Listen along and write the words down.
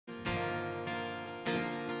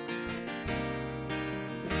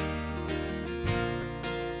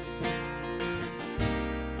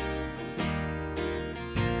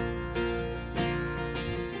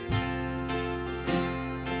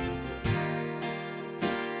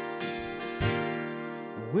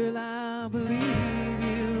Will I believe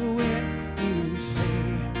you when you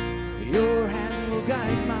say your hand will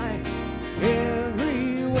guide my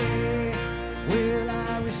every way? Will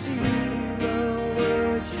I receive the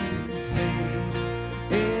words you say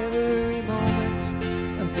every moment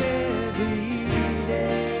of every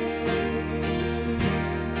day?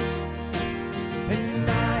 And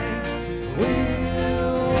I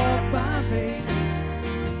will walk by faith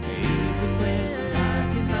even when I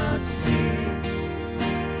cannot see.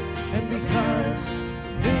 And because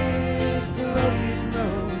this broken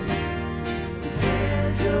road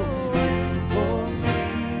prepares your way for me,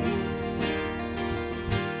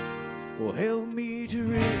 will help me to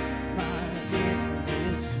rid my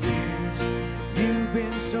endless fears. You've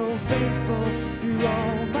been so faithful through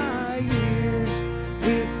all my years.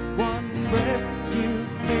 With one breath you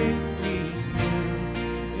make me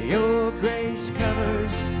new. Your grace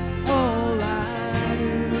covers all I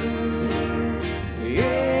do.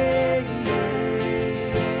 Yeah.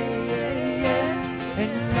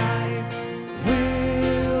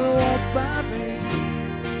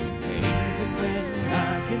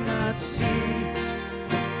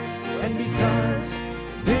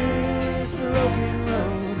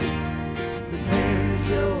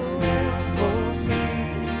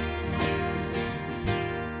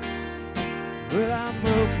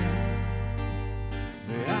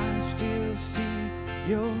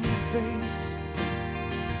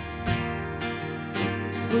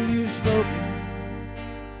 Will you spoken,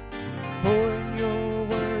 pouring your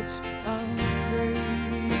words of grace,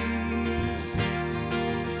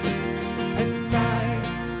 and I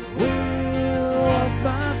will walk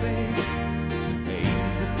by faith,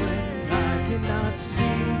 even when I cannot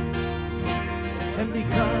see, and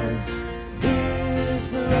because this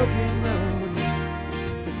broken road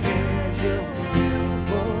prepares your will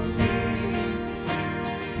for me,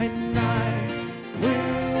 and I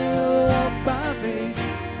will walk by faith.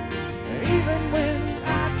 Even when I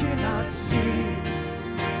cannot see,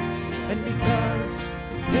 and because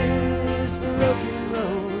this broken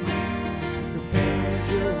road prepares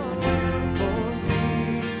your will for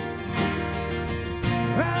me,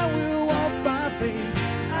 I will walk by faith,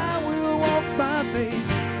 I will walk by faith,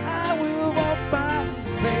 I will walk by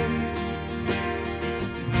faith.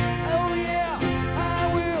 Oh yeah, I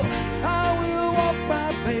will walk by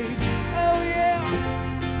faith. Oh yeah,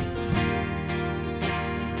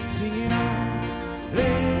 singing on.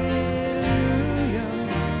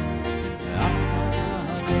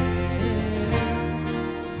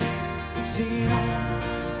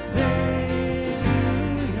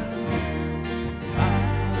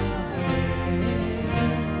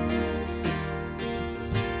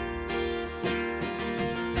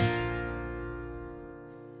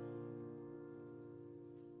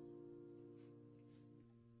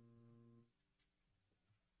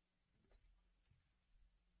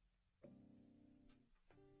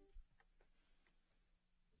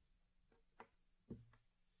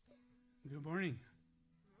 Good morning,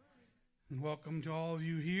 and welcome to all of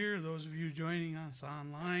you here, those of you joining us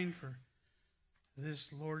online for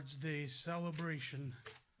this Lord's Day celebration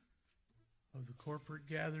of the corporate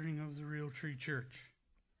gathering of the Real Tree Church.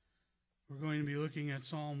 We're going to be looking at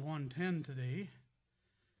Psalm 110 today,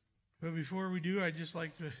 but before we do, I'd just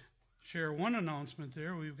like to share one announcement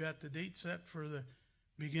there. We've got the date set for the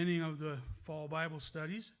beginning of the fall Bible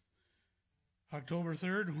studies, October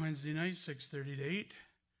 3rd, Wednesday night, 6:30 to 8.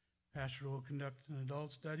 Pastor will conduct an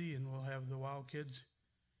adult study, and we'll have the WOW Kids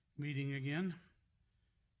meeting again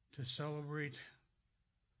to celebrate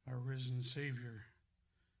our risen Savior.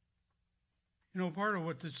 You know, part of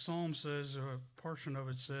what this psalm says, or a portion of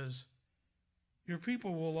it says, your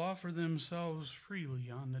people will offer themselves freely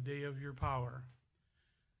on the day of your power.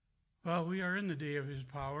 Well, we are in the day of his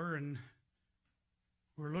power, and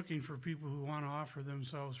we're looking for people who want to offer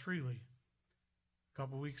themselves freely. A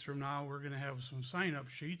couple weeks from now, we're going to have some sign-up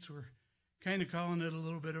sheets. We're kind of calling it a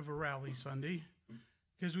little bit of a rally Sunday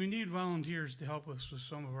because we need volunteers to help us with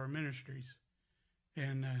some of our ministries.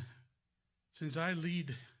 And since I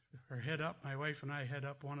lead or head up, my wife and I head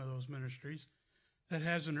up one of those ministries that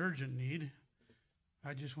has an urgent need,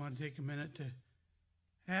 I just want to take a minute to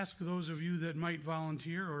ask those of you that might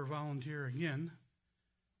volunteer or volunteer again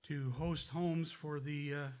to host homes for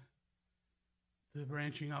the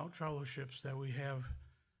branching out fellowships that we have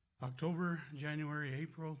October, January,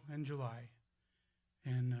 April, and July.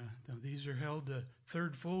 And these are held the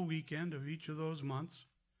third full weekend of each of those months.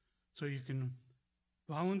 So you can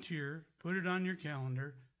volunteer, put it on your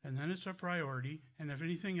calendar, and then it's a priority. And if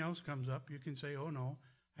anything else comes up, you can say, oh no,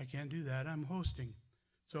 I can't do that, I'm hosting.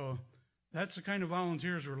 So that's the kind of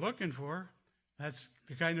volunteers we're looking for. That's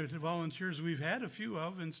the kind of volunteers we've had a few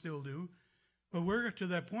of and still do. But we're to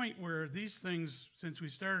that point where these things, since we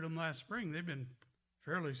started them last spring, they've been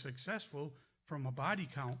fairly successful from a body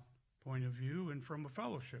count point of view and from a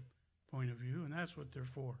fellowship point of view, and that's what they're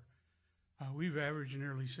for. We've averaged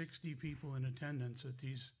nearly 60 people in attendance at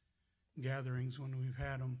these gatherings when we've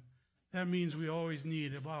had them. That means we always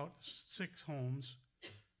need about 6 homes,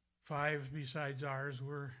 5 besides ours.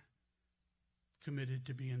 We're committed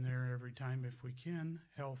to being there every time if we can,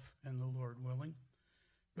 health and the Lord willing.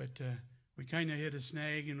 But we kind of hit a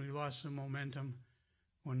snag and we lost some momentum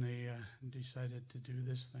when they decided to do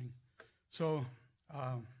this thing. So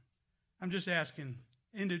I'm just asking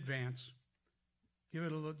in advance, give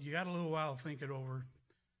it a little, you got a little while to think it over,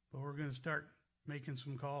 but we're going to start making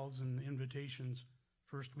some calls and invitations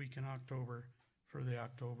first week in October for the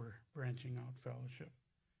October Branching Out Fellowship.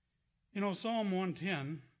 You know, Psalm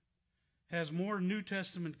 110 has more New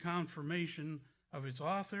Testament confirmation of its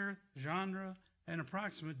author, genre, and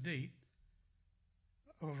approximate date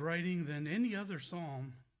of writing than any other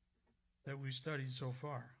psalm that we've studied so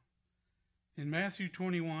far. In Matthew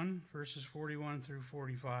 21, verses 41 through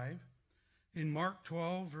 45, in Mark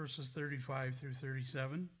 12, verses 35 through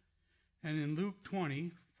 37, and in Luke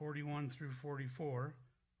 20, 41 through 44,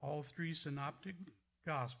 all 3 synoptic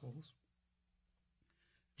gospels,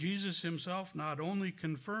 Jesus himself not only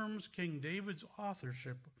confirms King David's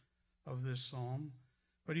authorship of this psalm,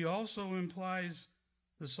 but he also implies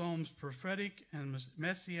the psalm's prophetic and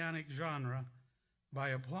messianic genre by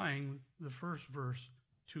applying the first verse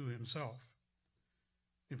to himself.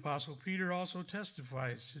 The Apostle Peter also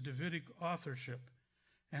testifies to Davidic authorship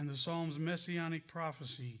and the psalm's messianic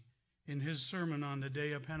prophecy in his sermon on the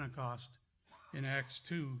day of Pentecost in Acts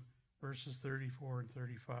 2, verses 34 and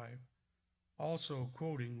 35. Also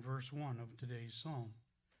quoting verse 1 of today's psalm.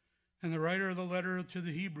 And the writer of the letter to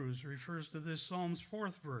the Hebrews refers to this psalm's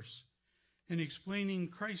 4th verse in explaining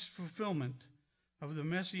Christ's fulfillment of the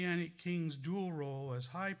Messianic king's dual role as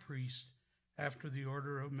high priest after the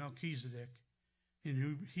order of Melchizedek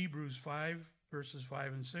in Hebrews 5, verses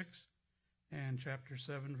 5 and 6, and chapter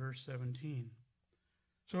 7, verse 17.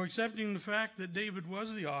 So accepting the fact that David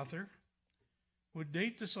was the author would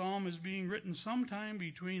date the psalm as being written sometime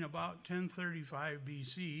between about 1035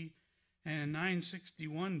 BC and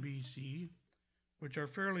 961 BC, which are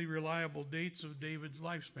fairly reliable dates of David's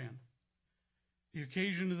lifespan. The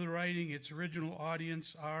occasion of the writing, its original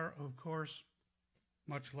audience are, of course,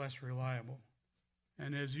 much less reliable.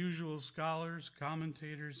 And as usual, scholars,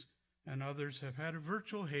 commentators, and others have had a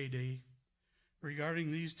virtual heyday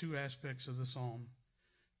regarding these 2 aspects of the psalm.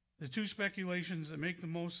 The 2 speculations that make the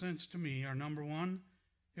most sense to me are, number 1,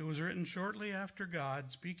 it was written shortly after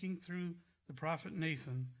God, speaking through the prophet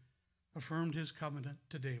Nathan, affirmed his covenant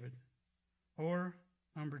to David. Or,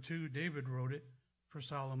 number 2, David wrote it for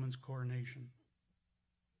Solomon's coronation.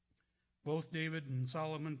 Both David and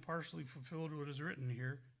Solomon partially fulfilled what is written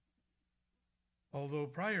here, although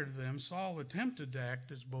prior to them, Saul attempted to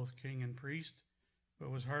act as both king and priest,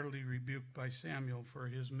 but was heartily rebuked by Samuel for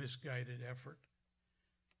his misguided effort.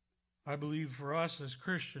 I believe for us as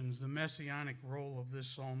Christians, the messianic role of this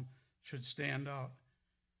psalm should stand out.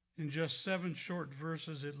 In just 7 short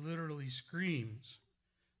verses, it literally screams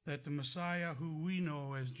that the Messiah, who we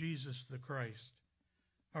know as Jesus the Christ,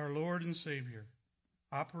 our Lord and Savior,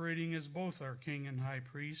 operating as both our King and High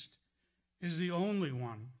Priest, is the only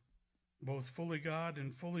one, both fully God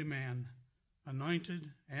and fully man, anointed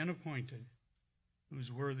and appointed,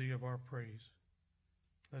 who's worthy of our praise.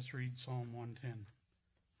 Let's read Psalm 110.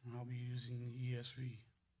 I'll be using the ESV.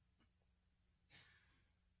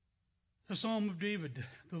 The Psalm of David.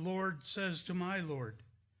 The Lord says to my Lord,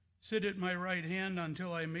 sit at my right hand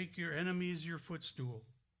until I make your enemies your footstool.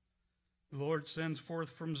 The Lord sends forth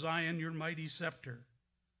from Zion your mighty scepter.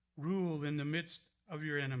 Rule in the midst of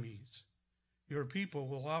your enemies. Your people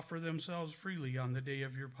will offer themselves freely on the day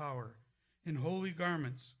of your power. In holy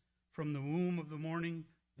garments, from the womb of the morning,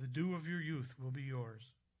 the dew of your youth will be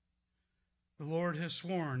yours. The Lord has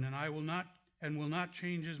sworn, and will not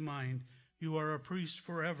change his mind. You are a priest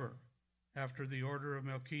forever, after the order of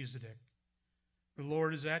Melchizedek. The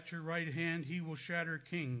Lord is at your right hand. He will shatter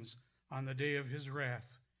kings on the day of his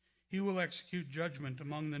wrath. He will execute judgment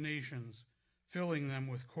among the nations, filling them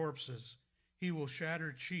with corpses. He will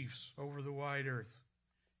shatter chiefs over the wide earth.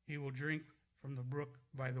 He will drink from the brook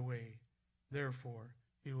by the way. Therefore,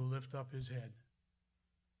 he will lift up his head.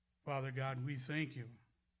 Father God, we thank you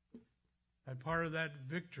that part of that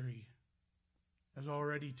victory has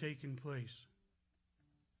already taken place.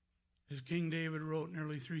 As King David wrote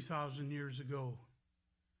nearly 3,000 years ago,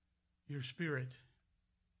 your Spirit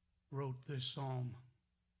wrote this psalm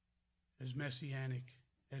as messianic,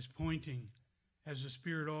 as pointing, as the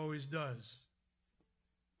Spirit always does,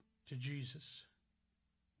 to Jesus,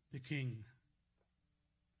 the King,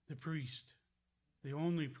 the priest, the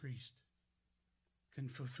only priest, can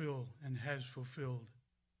fulfill and has fulfilled,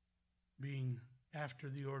 being after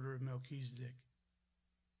the order of Melchizedek.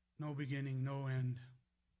 No beginning, no end,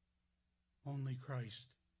 only Christ.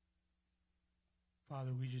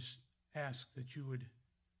 Father, we just ask that you would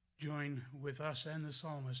join with us and the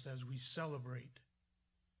psalmist as we celebrate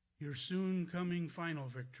your soon coming final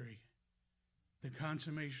victory, the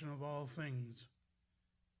consummation of all things,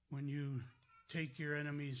 when you take your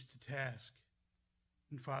enemies to task.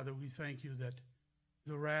 And Father, we thank you that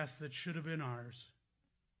the wrath that should have been ours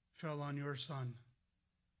fell on your Son.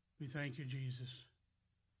 We thank you, Jesus,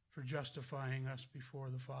 for justifying us before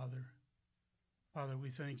the Father. Father, we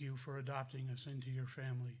thank you for adopting us into your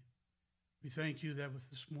family. We thank you that with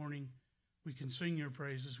this morning we can sing your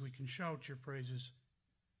praises, we can shout your praises,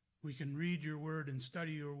 we can read your word and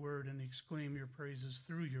study your word and exclaim your praises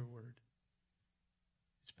through your word.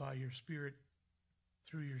 It's by your Spirit,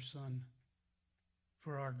 through your Son,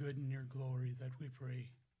 for our good and your glory that we pray.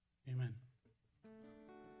 Amen.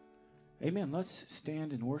 Amen. Let's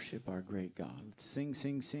stand and worship our great God. Let's sing,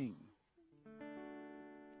 sing, sing.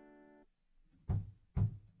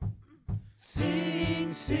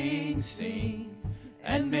 Sing, sing, sing,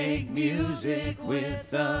 and make music with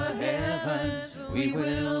the heavens. We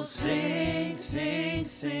will sing, sing,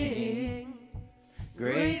 sing.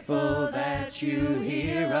 Grateful that you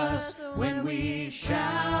hear us when we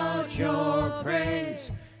shout your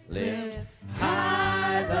praise. Lift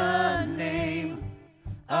high the name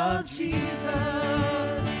of Jesus.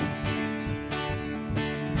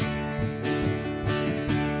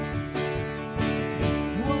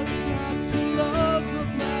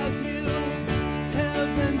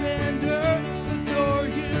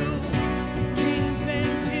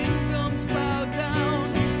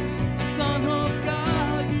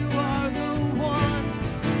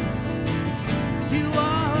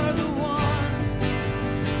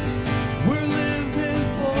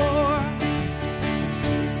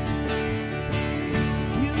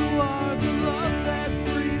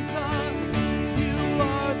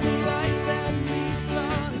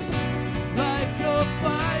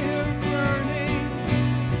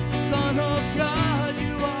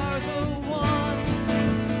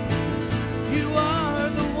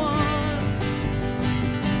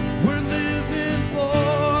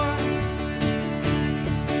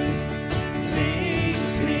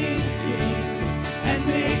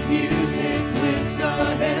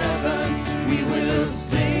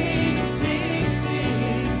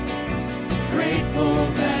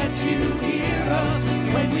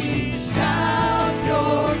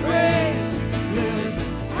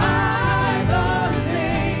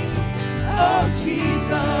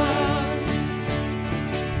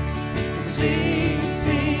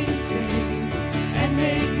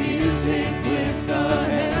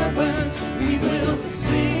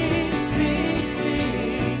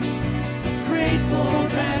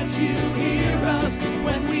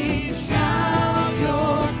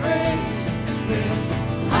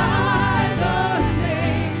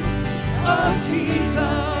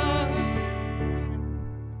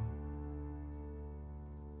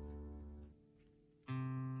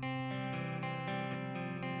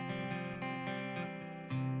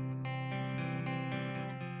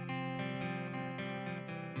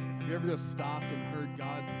 Have you ever just stopped and heard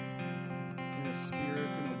God in a spirit,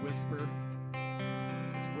 in a whisper?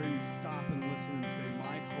 It's where you stop and listen and say,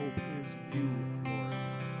 my hope is you, Lord.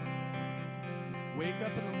 Wake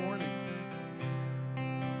up in the morning.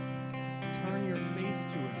 Turn your face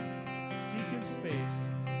to him. Seek his face.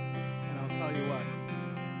 And I'll tell you what,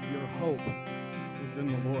 your hope is in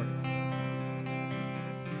the Lord.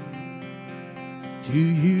 To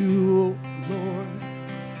you, O Lord,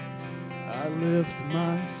 I lift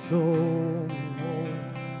my soul.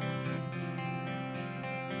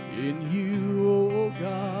 In you, O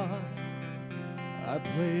God, I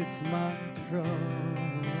place my trust.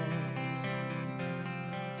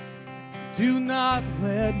 Do not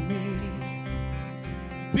let me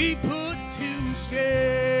be put to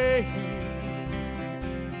shame.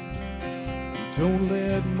 Don't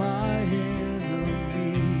let my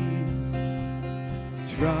enemies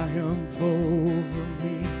triumph over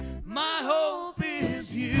me. My hope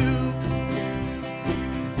is you.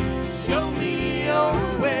 Show me your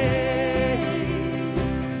ways.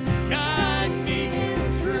 Guide me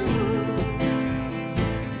in truth.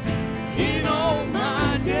 In all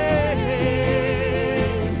my days,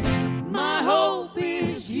 my hope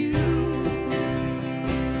is you.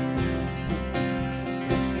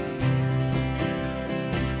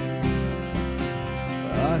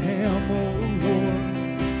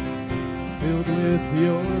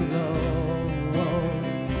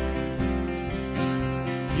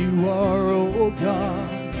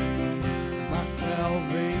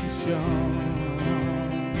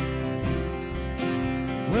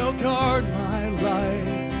 will guard my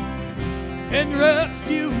life and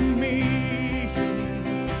rescue me.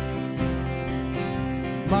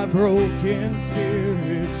 My broken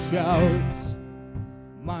spirit shouts,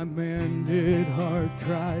 my mended heart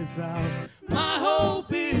cries out, my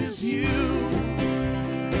hope is you.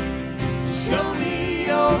 Show me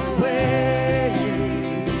your way,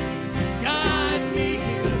 guide me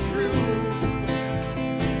in truth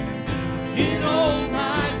in all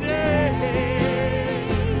my days.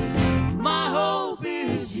 My hope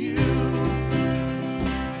is you.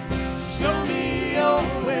 Show me your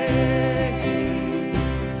way,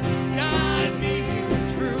 guide me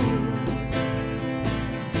in truth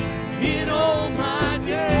in all my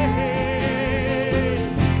days.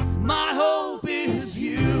 My hope is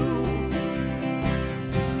you.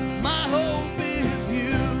 My hope is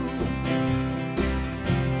you.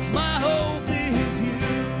 My hope is you.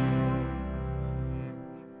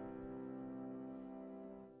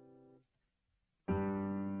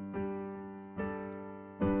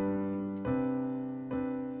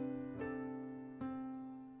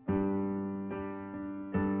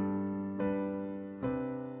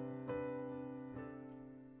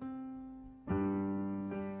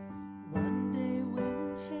 One day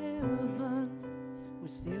when heaven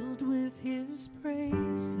was filled with his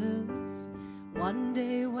praises, one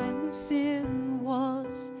day when sin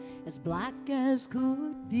was as black as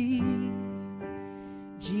could be,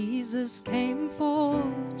 Jesus came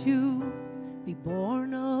forth to be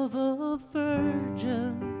born of a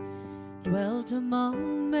virgin, dwelt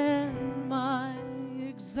among men, my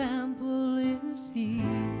example is he.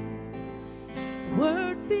 The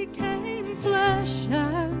Word became flesh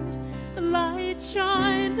and the light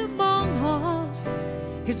shined among us,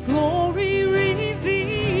 his glory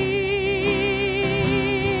revealed.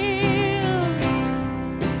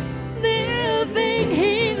 Living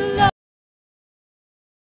he loved,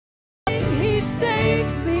 he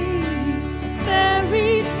saved me,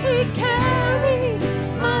 buried he carried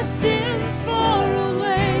my sins far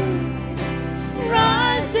away,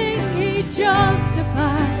 rising he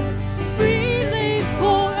justified freely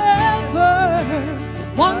forever.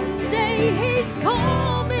 One day he's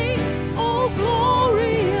coming, oh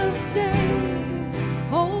glorious day,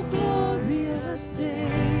 oh glorious day.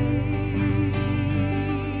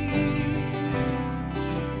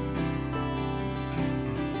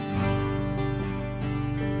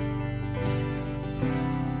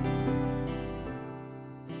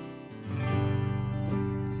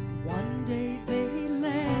 One day they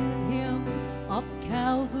led him up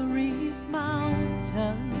Calvary's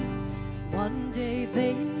mountain. One day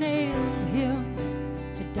they nailed him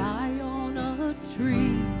to die on a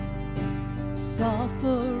tree.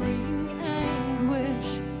 Suffering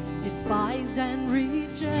anguish, despised and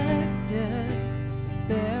rejected,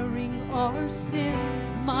 bearing our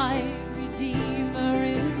sins, my Redeemer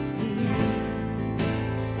is he.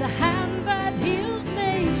 The hand that healed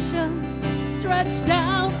nations stretched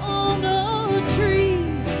out on a tree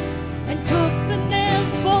and took the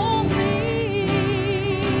nails for me.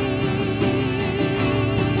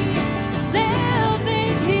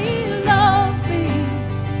 Living he loved me,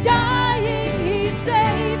 dying he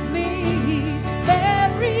saved me,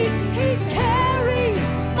 buried he carried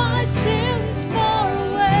my sins far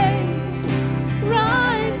away,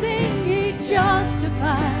 rising he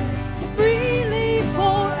justified freely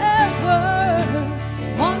forever.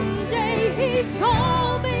 One day he's gone.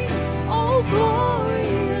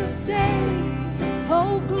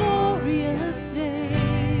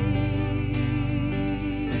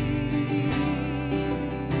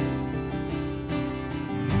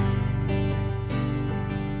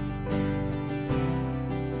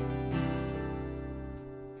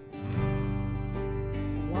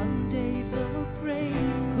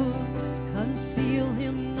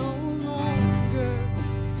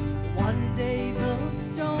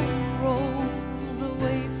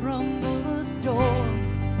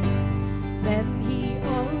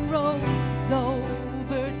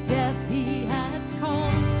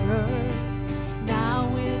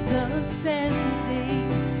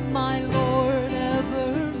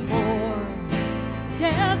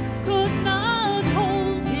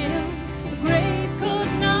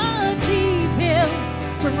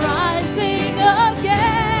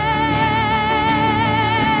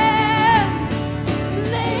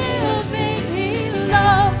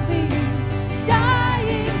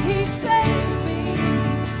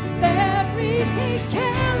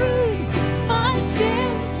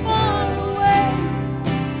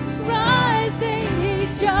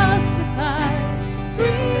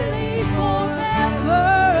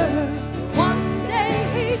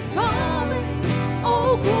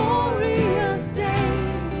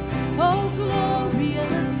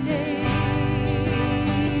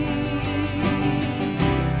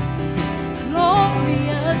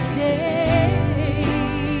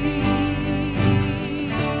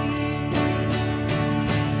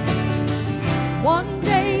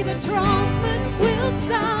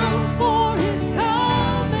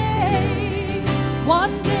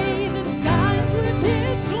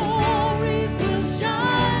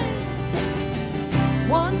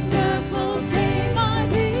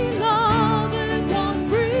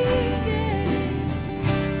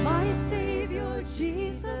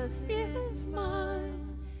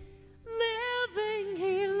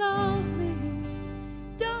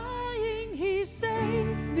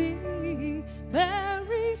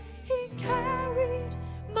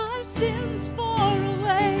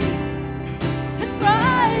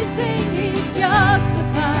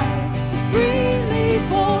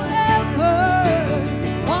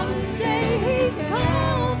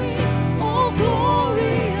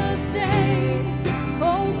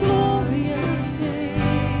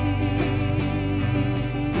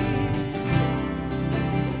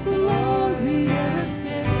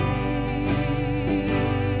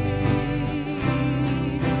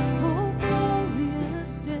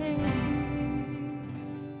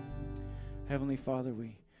 Father,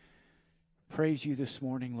 we praise you this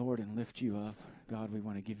morning, Lord, and lift you up. God, we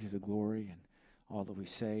want to give you the glory and all that we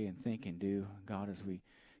say and think and do. God, as we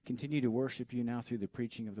continue to worship you now through the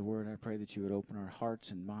preaching of the word, I pray that you would open our hearts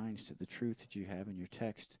and minds to the truth that you have in your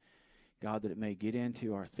text. God, that it may get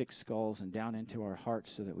into our thick skulls and down into our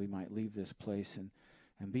hearts so that we might leave this place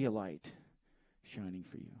and be a light shining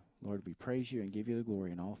for you. Lord, we praise you and give you the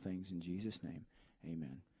glory in all things in Jesus' name.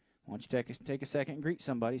 Amen. Why don't you take a second and greet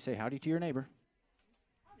somebody. Say howdy to your neighbor.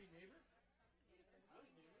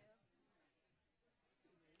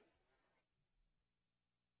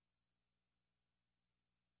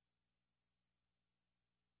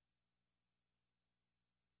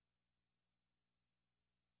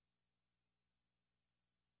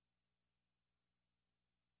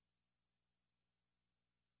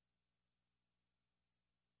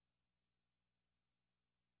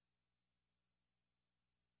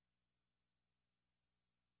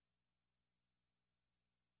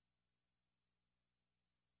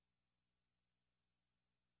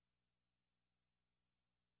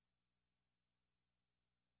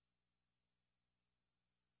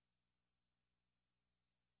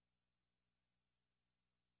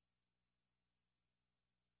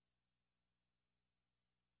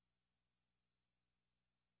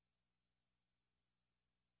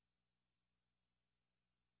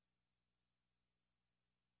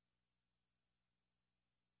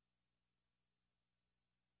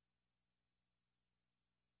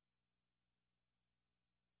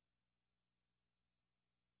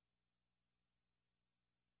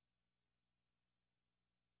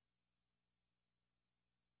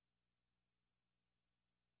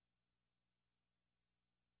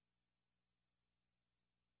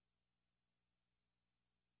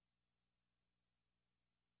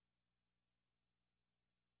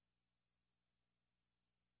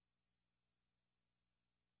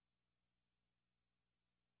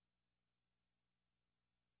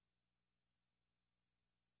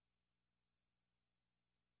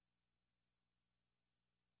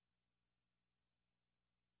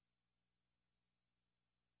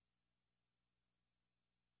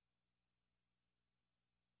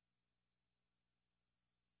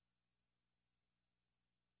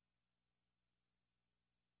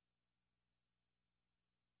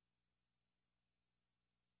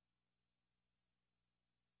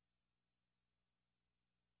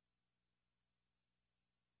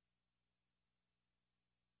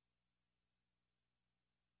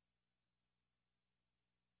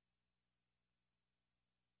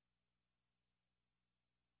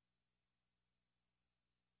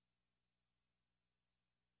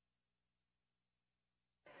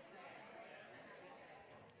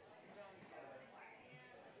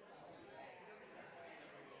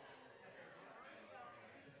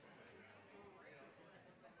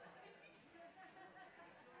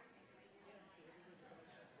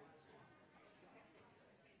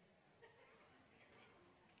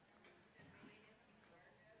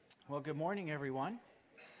 Well, good morning, everyone.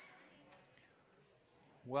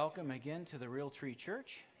 Welcome again to the Real Tree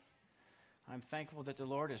Church. I'm thankful that the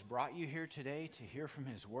Lord has brought you here today to hear from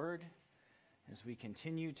His Word as we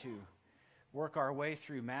continue to work our way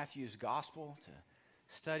through Matthew's Gospel, to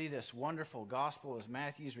study this wonderful Gospel as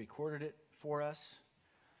Matthew's recorded it for us.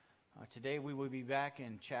 Today we will be back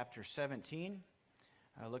in chapter 17,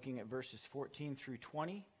 looking at verses 14 through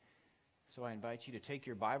 20. So I invite you to take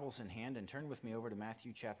your Bibles in hand and turn with me over to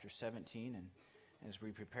Matthew chapter 17 and as we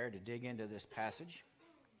prepare to dig into this passage.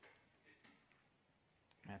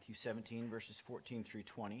 Matthew 17, verses 14 through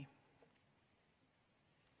 20.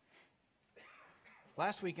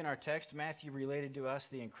 Last week in our text, Matthew related to us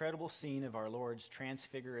the incredible scene of our Lord's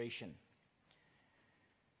transfiguration.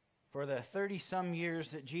 For the 30-some years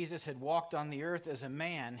that Jesus had walked on the earth as a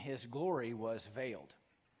man, His glory was veiled.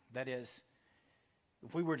 That is,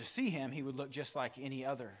 if we were to see Him, He would look just like any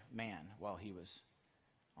other man while He was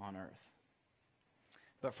on earth.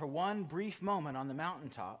 But for one brief moment on the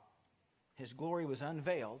mountaintop, His glory was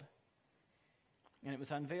unveiled, and it was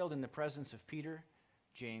unveiled in the presence of Peter,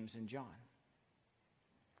 James, and John.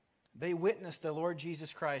 They witnessed the Lord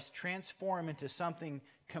Jesus Christ transform into something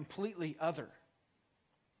completely other,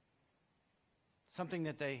 something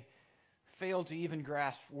that they failed to even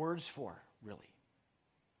grasp words for, really.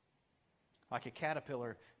 Like a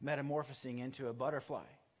caterpillar metamorphosing into a butterfly.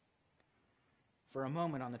 For a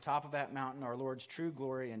moment on the top of that mountain, our Lord's true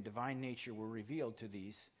glory and divine nature were revealed to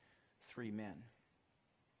these three men.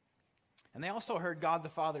 And they also heard God the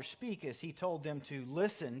Father speak as He told them to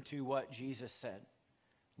listen to what Jesus said.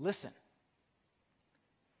 Listen.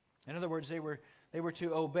 In other words, they were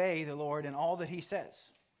to obey the Lord in all that He says.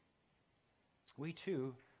 We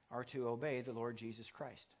too are to obey the Lord Jesus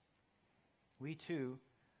Christ. We too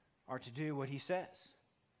are to do what he says.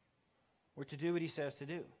 We're to do what he says to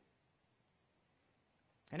do.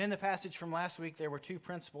 And in the passage from last week, there were two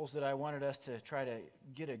principles that I wanted us to try to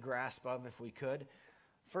get a grasp of if we could.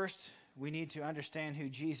 First, we need to understand who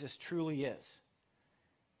Jesus truly is.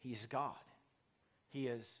 He's God. He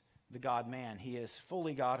is the God-man. He is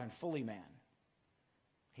fully God and fully man.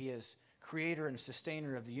 He is creator and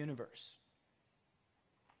sustainer of the universe.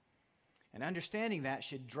 And understanding that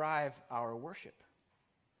should drive our worship.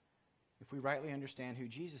 If we rightly understand who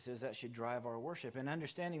Jesus is, that should drive our worship. And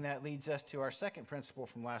understanding that leads us to our second principle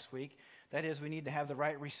from last week. That is, we need to have the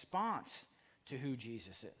right response to who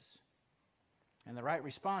Jesus is. And the right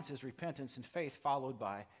response is repentance and faith followed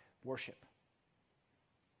by worship.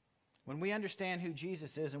 When we understand who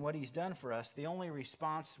Jesus is and what he's done for us, the only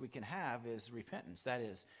response we can have is repentance. That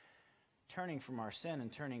is, turning from our sin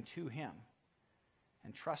and turning to him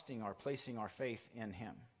and trusting or placing our faith in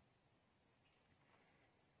him.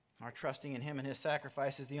 Our trusting in him and his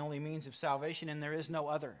sacrifice is the only means of salvation, and there is no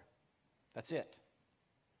other. That's it.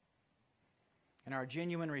 And our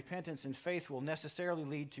genuine repentance and faith will necessarily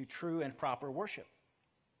lead to true and proper worship.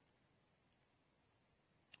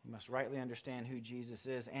 We must rightly understand who Jesus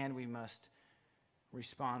is, and we must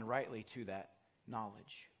respond rightly to that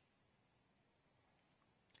knowledge.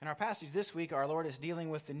 In our passage this week, our Lord is dealing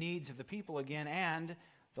with the needs of the people again and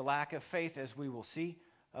the lack of faith, as we will see,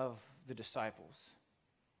 of the disciples.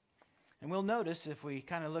 And we'll notice, if we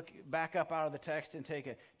kind of look back up out of the text and take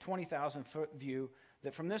a 20,000-foot view,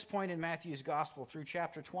 that from this point in Matthew's gospel through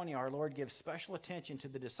chapter 20, our Lord gives special attention to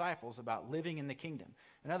the disciples about living in the kingdom.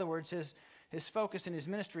 In other words, his focus in his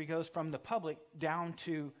ministry goes from the public down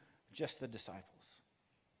to just the disciples,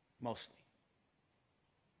 mostly.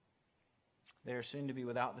 They are soon to be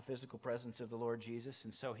without the physical presence of the Lord Jesus,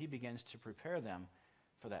 and so he begins to prepare them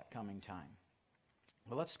for that coming time.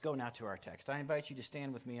 Well, let's go now to our text. I invite you to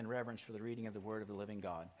stand with me in reverence for the reading of the word of the living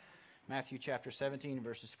God. Matthew chapter 17,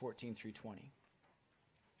 verses 14 through 20.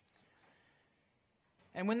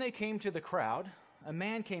 And when they came to the crowd, a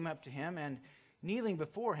man came up to him and, kneeling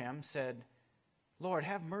before him, said, Lord,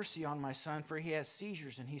 have mercy on my son, for he has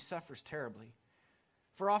seizures and he suffers terribly.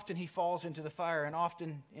 For often he falls into the fire and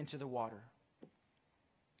often into the water.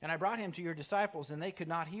 And I brought him to your disciples, and they could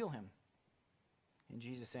not heal him. And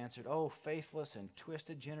Jesus answered, O faithless and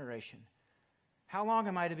twisted generation, how long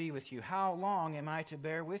am I to be with you? How long am I to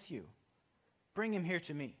bear with you? Bring him here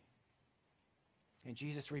to me. And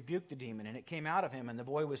Jesus rebuked the demon, and it came out of him, and the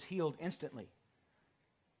boy was healed instantly.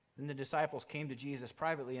 Then the disciples came to Jesus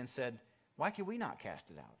privately and said, Why can we not cast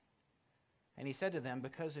it out? And he said to them,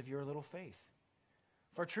 Because of your little faith.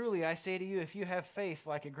 For truly I say to you, if you have faith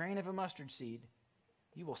like a grain of a mustard seed,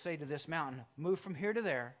 you will say to this mountain, Move from here to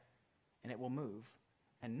there, and it will move,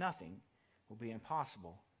 and nothing will be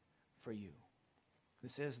impossible for you.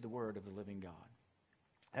 This is the word of the living God.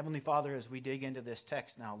 Heavenly Father, as we dig into this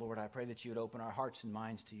text now, Lord, I pray that you would open our hearts and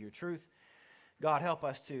minds to your truth. God, help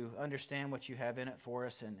us to understand what you have in it for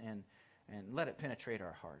us and let it penetrate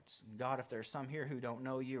our hearts. And God, if there's some here who don't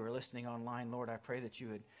know you or listening online, Lord, I pray that you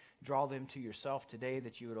would draw them to yourself today,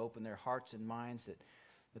 that you would open their hearts and minds,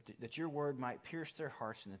 that your word might pierce their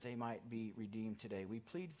hearts and that they might be redeemed today. We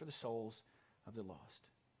plead for the souls of the lost.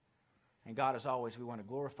 And God, as always, we want to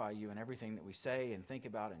glorify you in everything that we say and think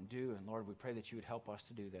about and do. And Lord, we pray that you would help us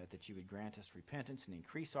to do that you would grant us repentance and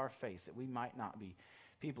increase our faith, that we might not be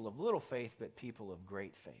people of little faith, but people of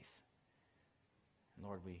great faith. And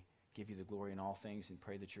Lord, we give you the glory in all things and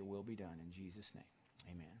pray that your will be done. In Jesus' name,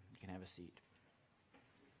 amen. You can have a seat.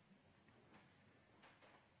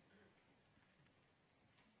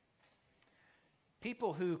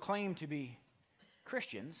 People who claim to be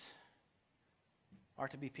Christians are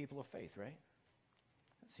to be people of faith, right?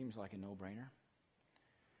 That seems like a no-brainer.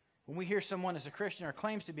 When we hear someone is a Christian or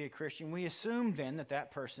claims to be a Christian, we assume then that that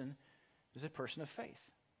person is a person of faith.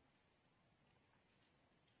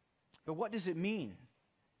 But what does it mean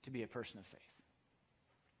to be a person of faith?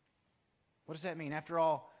 What does that mean? After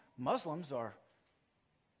all, Muslims are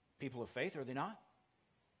people of faith, are they not?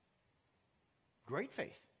 Great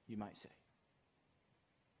faith, you might say.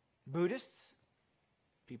 Buddhists,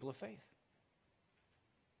 people of faith.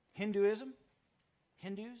 Hinduism,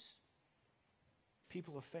 Hindus,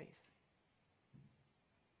 people of faith.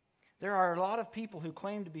 There are a lot of people who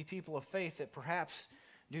claim to be people of faith that perhaps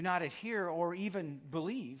do not adhere or even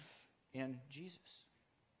believe in Jesus.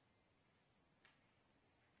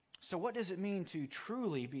 So what does it mean to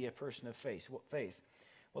truly be a person of faith?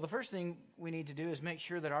 Well, the first thing we need to do is make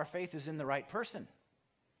sure that our faith is in the right person.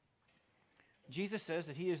 Jesus says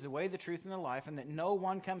that he is the way, the truth, and the life, and that no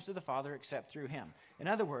one comes to the Father except through him. In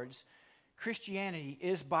other words, Christianity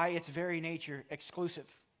is by its very nature exclusive.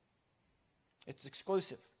 It's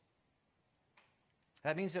exclusive.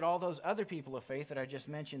 That means that all those other people of faith that I just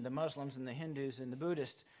mentioned, the Muslims and the Hindus and the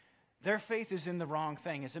Buddhists, their faith is in the wrong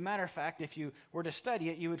thing. As a matter of fact, if you were to study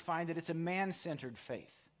it, you would find that it's a man-centered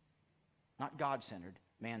faith. Not God-centered,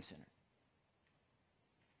 man-centered.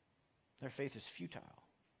 Their faith is futile.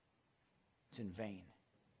 It's in vain.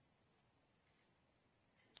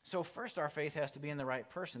 So first, our faith has to be in the right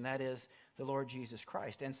person, that is, the Lord Jesus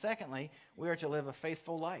Christ. And secondly, we are to live a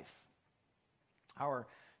faithful life. Our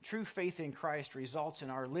true faith in Christ results in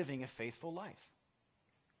our living a faithful life.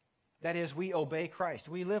 That is, we obey Christ.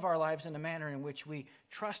 We live our lives in a manner in which we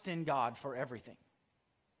trust in God for everything.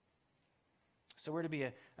 So we're to be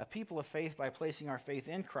a people of faith by placing our faith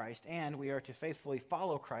in Christ, and we are to faithfully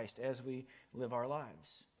follow Christ as we live our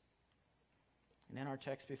lives. And in our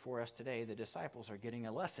text before us today, the disciples are getting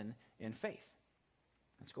a lesson in faith.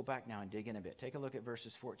 Let's go back now and dig in a bit. Take a look at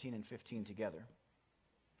verses 14 and 15 together.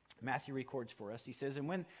 Matthew records for us. He says, "And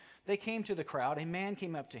when they came to the crowd, a man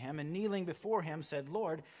came up to him and kneeling before him said,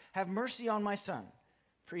 'Lord, have mercy on my son,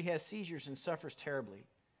 for he has seizures and suffers terribly.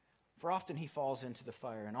 For often he falls into the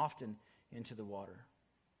fire and often into the water.'"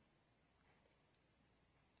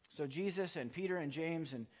 So Jesus and Peter and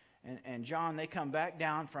James and John, they come back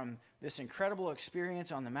down from this incredible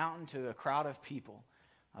experience on the mountain to a crowd of people.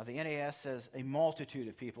 The NAS says a multitude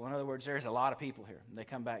of people. In other words, there's a lot of people here. They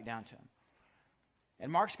come back down to him.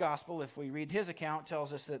 And Mark's gospel, if we read his account,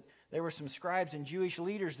 tells us that there were some scribes and Jewish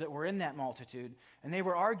leaders that were in that multitude, and they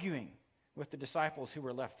were arguing with the disciples who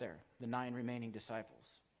were left there, the 9 remaining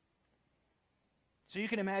disciples. So you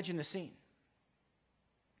can imagine the scene.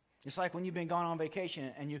 It's like when you've been gone on vacation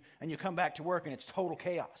and you come back to work and it's total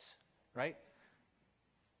chaos, right?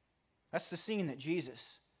 That's the scene that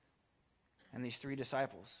Jesus and these 3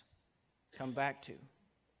 disciples come back to.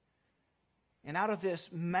 And out of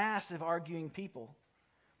this massive arguing people,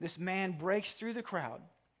 this man breaks through the crowd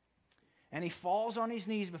and he falls on his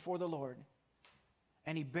knees before the Lord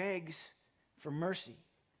and he begs for mercy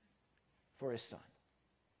for his son.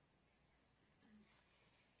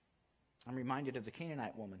 I'm reminded of the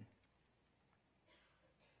Canaanite woman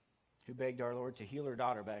who begged our Lord to heal her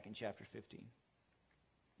daughter back in chapter 15.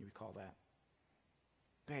 You recall that?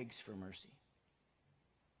 Begs for mercy.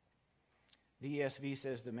 The ESV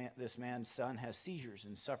says this man's son has seizures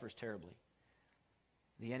and suffers terribly.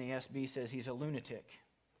 The NASB says he's a lunatic.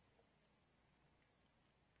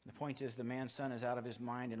 The point is the man's son is out of his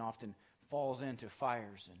mind and often falls into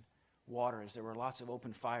fires and water, as there were lots of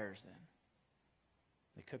open fires then.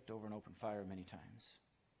 They cooked over an open fire many times.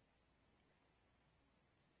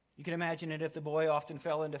 You can imagine it if the boy often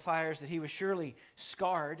fell into fires, that he was surely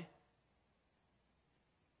scarred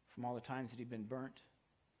from all the times that he'd been burnt.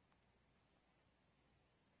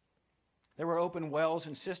 There were open wells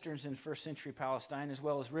and cisterns in first century Palestine, as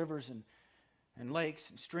well as rivers and lakes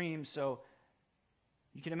and streams, so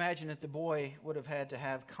you can imagine that the boy would have had to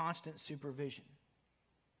have constant supervision.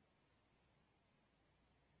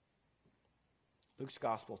 Luke's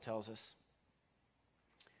gospel tells us,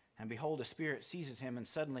 "And behold, a spirit seizes him,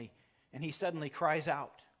 and he suddenly cries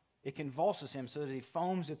out. It convulses him so that he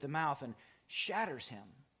foams at the mouth and shatters him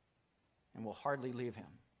and will hardly leave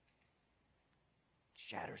him."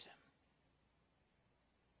 Shatters him.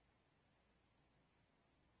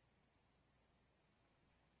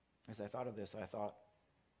 As I thought of this, I thought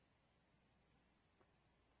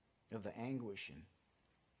of the anguish and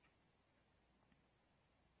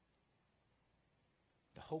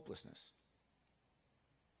the hopelessness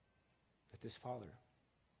that this father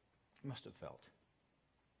must have felt,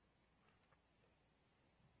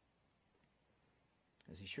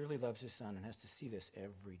 as he surely loves his son and has to see this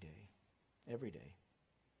every day. Every day.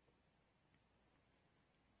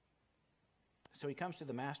 So he comes to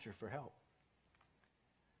the master for help.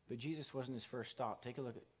 But Jesus wasn't his first stop. Take a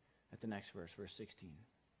look at the next verse, verse 16.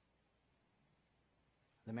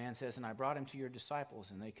 The man says, "And I brought him to your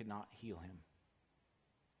disciples, and they could not heal him."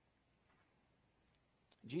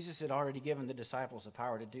 Jesus had already given the disciples the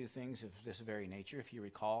power to do things of this very nature. If you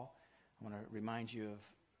recall, I want to remind you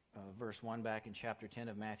of verse 1 back in chapter 10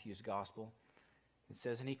 of Matthew's gospel. It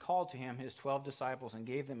says, "And he called to him his 12 disciples and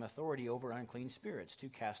gave them authority over unclean spirits to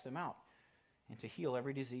cast them out and to heal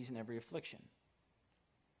every disease and every affliction."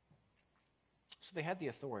 So they had the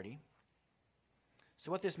authority.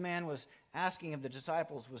 So what this man was asking of the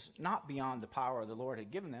disciples was not beyond the power the Lord had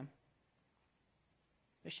given them.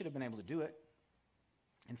 They should have been able to do it.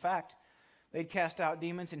 In fact, they'd cast out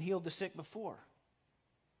demons and healed the sick before.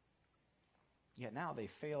 Yet now they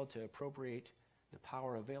failed to appropriate the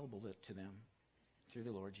power available to them through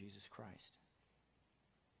the Lord Jesus Christ.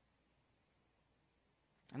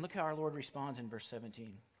 And look how our Lord responds in verse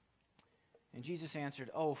 17. And Jesus answered,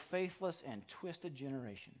 "O faithless and twisted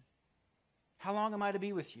generation, how long am I to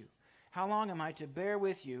be with you? How long am I to bear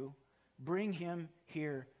with you? Bring him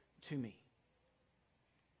here to me."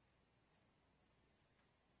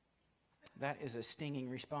 That is a stinging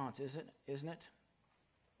response, isn't it?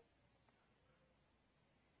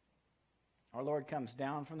 Our Lord comes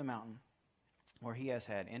down from the mountain where he has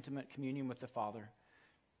had intimate communion with the Father.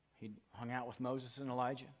 He hung out with Moses and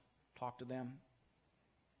Elijah, talked to them,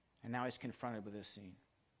 and now he's confronted with this scene.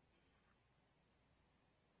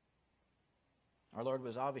 Our Lord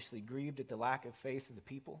was obviously grieved at the lack of faith of the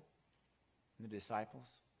people and the disciples.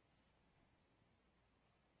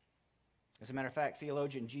 As a matter of fact,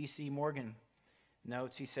 theologian G.C. Morgan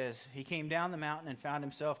notes, he says, he came down the mountain and found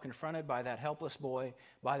himself confronted by that helpless boy,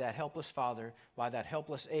 by that helpless father, by that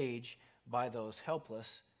helpless age, by those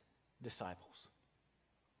helpless disciples.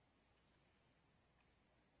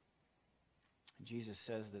 And Jesus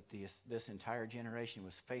says that this entire generation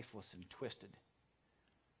was faithless and twisted.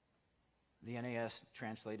 The NAS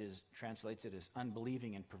translates it as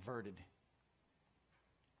unbelieving and perverted.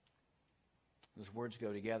 Those words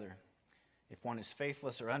go together. If one is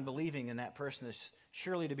faithless or unbelieving, then that person is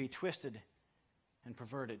surely to be twisted and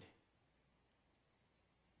perverted.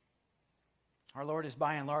 Our Lord is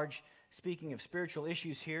by and large speaking of spiritual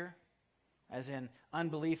issues here, as in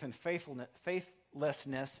unbelief and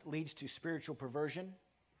faithlessness leads to spiritual perversion.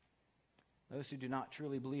 Those who do not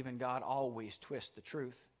truly believe in God always twist the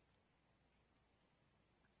truth.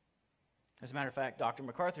 As a matter of fact, Dr.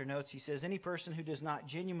 MacArthur notes, he says, any person who does not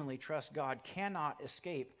genuinely trust God cannot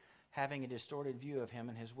escape having a distorted view of him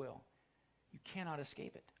and his will. You cannot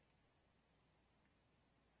escape it.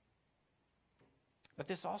 But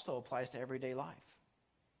this also applies to everyday life.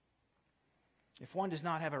 If one does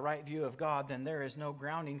not have a right view of God, then there is no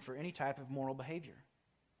grounding for any type of moral behavior.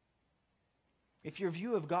 If your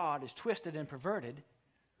view of God is twisted and perverted,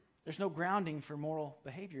 there's no grounding for moral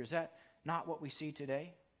behavior. Is that not what we see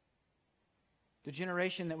today? The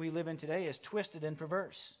generation that we live in today is twisted and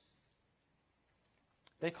perverse.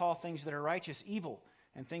 They call things that are righteous evil,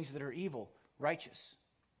 and things that are evil righteous.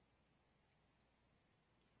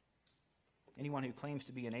 Anyone who claims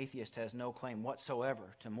to be an atheist has no claim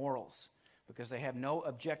whatsoever to morals, because they have no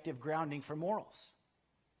objective grounding for morals.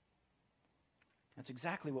 That's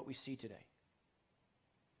exactly what we see today.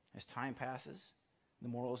 As time passes, the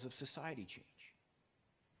morals of society change.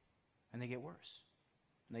 And they get worse.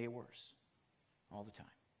 And they get worse all the time.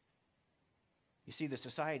 You see, the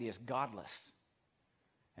society is godless.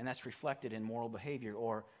 And that's reflected in moral behavior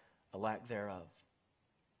or a lack thereof.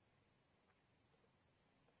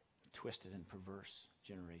 Twisted and perverse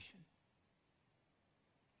generation.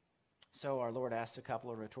 So our Lord asks a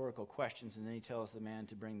couple of rhetorical questions, and then he tells the man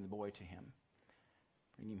to bring the boy to him.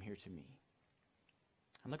 Bring him here to me.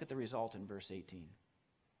 And look at the result in verse 18.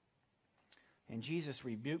 And Jesus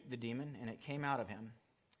rebuked the demon, and it came out of him,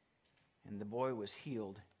 and the boy was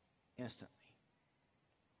healed instantly.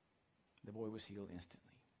 The boy was healed instantly.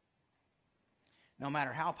 No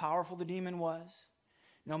matter how powerful the demon was,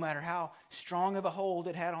 no matter how strong of a hold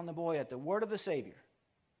it had on the boy, at the word of the Savior,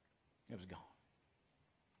 it was gone.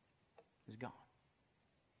 It was gone.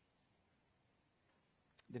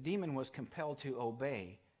 The demon was compelled to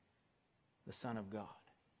obey the Son of God.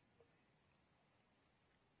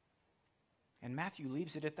 And Matthew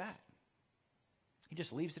leaves it at that. He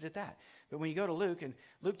just leaves it at that. But when you go to Luke, and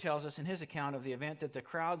Luke tells us in his account of the event that the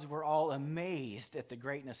crowds were all amazed at the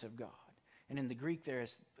greatness of God. And in the Greek there,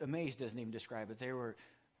 amazed doesn't even describe it. They were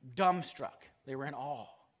dumbstruck. They were in awe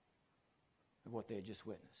of what they had just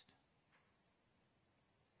witnessed.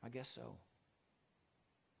 I guess so.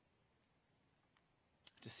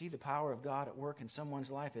 To see the power of God at work in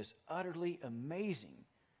someone's life is utterly amazing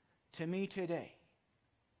to me today,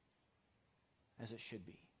 as it should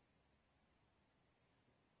be.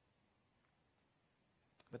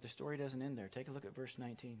 But the story doesn't end there. Take a look at verse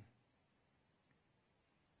 19.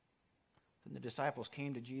 Then the disciples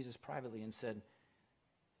came to Jesus privately and said,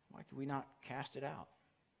 "Why could we not cast it out?"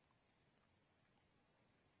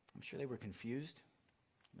 I'm sure they were confused.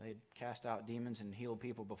 They had cast out demons and healed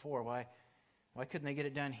people before. Why couldn't they get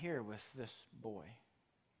it done here with this boy?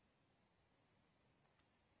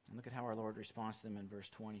 And look at how our Lord responds to them in verse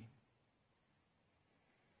 20.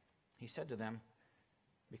 He said to them,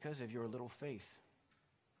 "Because of your little faith.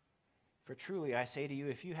 For truly I say to you,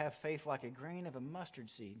 if you have faith like a grain of a mustard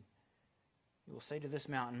seed, you will say to this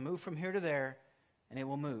mountain, 'Move from here to there,' and it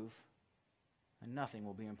will move, and nothing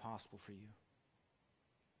will be impossible for you."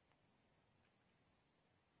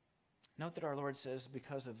 Note that our Lord says,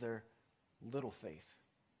 because of their little faith.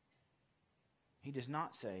 He does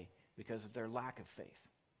not say, because of their lack of faith.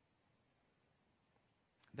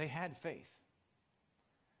 They had faith.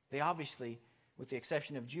 They obviously, with the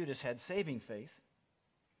exception of Judas, had saving faith.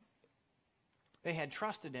 They had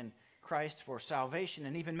trusted in Christ for salvation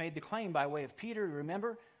and even made the claim by way of Peter,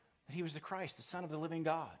 remember, that he was the Christ, the Son of the living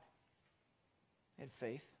God. They had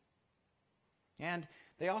faith. And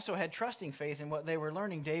they also had trusting faith in what they were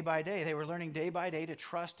learning day by day. They were learning day by day to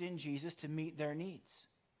trust in Jesus to meet their needs.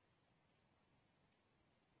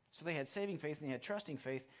 So they had saving faith and they had trusting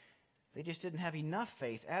faith. They just didn't have enough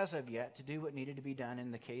faith as of yet to do what needed to be done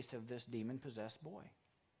in the case of this demon-possessed boy.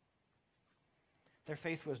 Their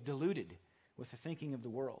faith was diluted with the thinking of the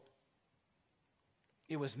world.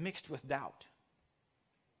 It was mixed with doubt.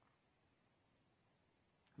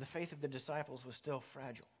 The faith of the disciples was still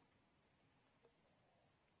fragile.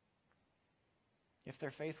 If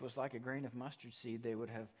their faith was like a grain of mustard seed, they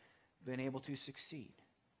would have been able to succeed.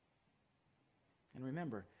 And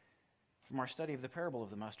remember, from our study of the parable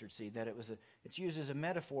of the mustard seed, that it's used as a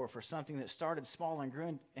metaphor for something that started small and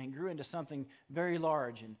grew into something very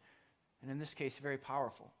large and in this case, very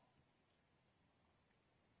powerful.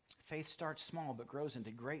 Faith starts small but grows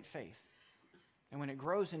into great faith. And when it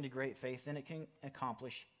grows into great faith, then it can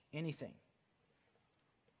accomplish anything.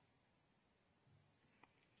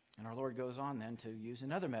 And our Lord goes on then to use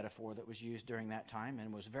another metaphor that was used during that time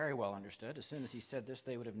and was very well understood. As soon as he said this,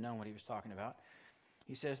 they would have known what he was talking about.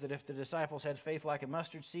 He says that if the disciples had faith like a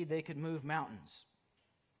mustard seed, they could move mountains.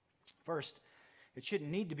 First, it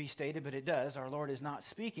shouldn't need to be stated, but it does. Our Lord is not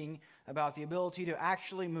speaking about the ability to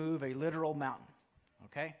actually move a literal mountain.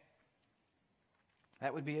 Okay?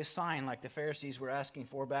 That would be a sign like the Pharisees were asking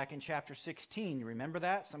for back in chapter 16. You remember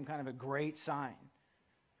that? Some kind of a great sign.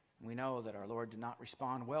 We know that our Lord did not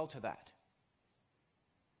respond well to that.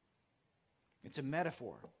 It's a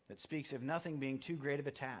metaphor that speaks of nothing being too great of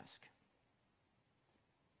a task.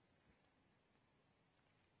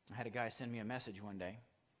 I had a guy send me a message one day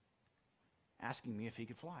asking me if he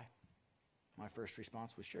could fly. My first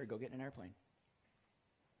response was, sure, go get in an airplane.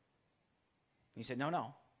 He said,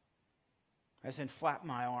 no. I said, flap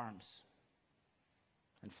my arms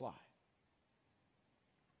and fly.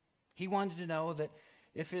 He wanted to know that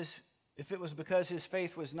if it was because his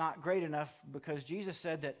faith was not great enough, because Jesus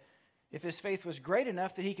said that if his faith was great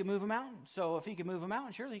enough that he could move a mountain. So if he could move a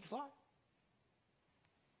mountain, surely he could fly.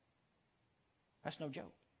 That's no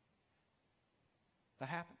joke. That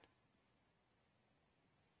happened.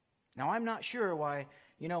 Now, I'm not sure why,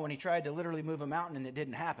 when he tried to literally move a mountain and it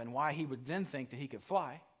didn't happen, why he would then think that he could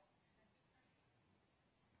fly.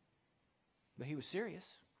 But he was serious.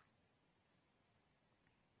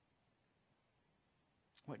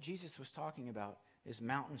 What Jesus was talking about is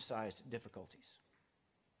mountain-sized difficulties.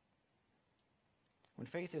 When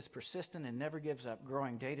faith is persistent and never gives up,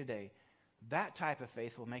 growing day to day, that type of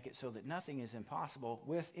faith will make it so that nothing is impossible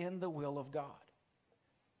within the will of God.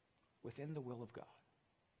 Within the will of God.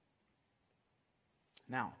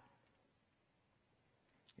 Now,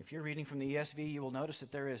 if you're reading from the ESV, you will notice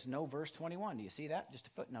that there is no verse 21. Do you see that? Just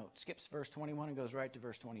a footnote. Skips verse 21 and goes right to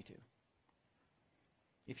verse 22.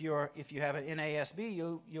 If you have an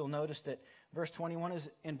NASB, you'll notice that verse 21 is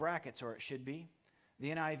in brackets, or it should be. The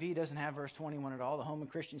NIV doesn't have verse 21 at all. The Holman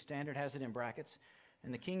Christian Standard has it in brackets.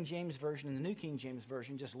 And the King James Version and the New King James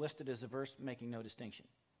Version just listed as a verse making no distinction.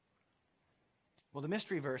 Well, the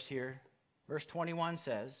mystery verse here, verse 21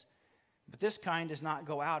 says, but this kind does not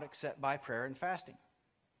go out except by prayer and fasting.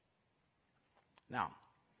 Now,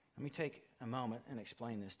 let me take a moment and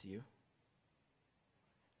explain this to you.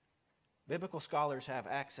 Biblical scholars have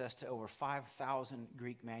access to over 5,000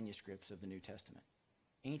 Greek manuscripts of the New Testament.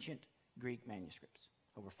 Ancient Greek manuscripts,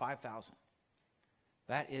 over 5,000.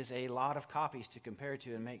 That is a lot of copies to compare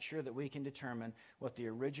to and make sure that we can determine what the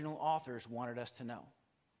original authors wanted us to know.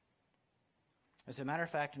 As a matter of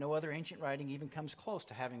fact, no other ancient writing even comes close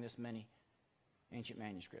to having this many ancient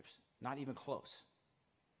manuscripts. Not even close.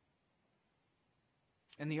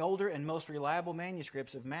 In the older and most reliable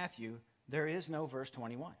manuscripts of Matthew, there is no verse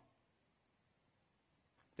 21.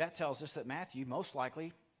 That tells us that Matthew most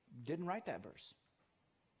likely didn't write that verse.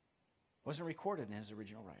 Wasn't recorded in his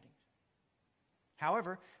original writings.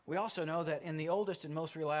 However, we also know that in the oldest and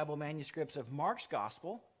most reliable manuscripts of Mark's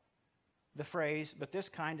gospel, the phrase, but this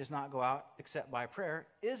kind does not go out except by prayer,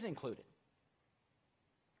 is included.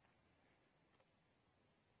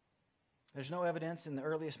 There's no evidence in the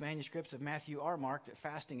earliest manuscripts of Matthew or Mark that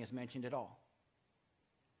fasting is mentioned at all.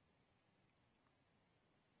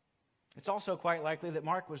 It's also quite likely that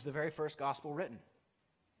Mark was the very first gospel written.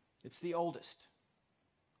 It's the oldest.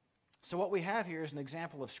 So what we have here is an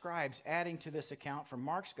example of scribes adding to this account from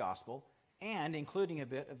Mark's gospel and including a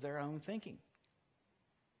bit of their own thinking.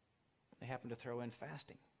 They happen to throw in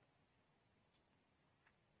fasting.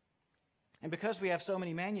 And because we have so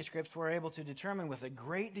many manuscripts, we're able to determine with a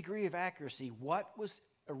great degree of accuracy what was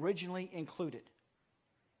originally included,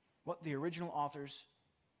 what the original authors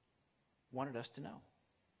wanted us to know.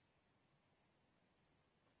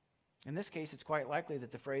 In this case, it's quite likely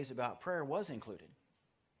that the phrase about prayer was included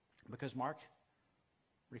because Mark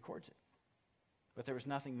records it. But there was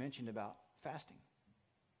nothing mentioned about fasting.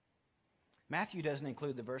 Matthew doesn't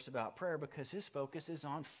include the verse about prayer because his focus is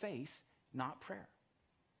on faith, not prayer.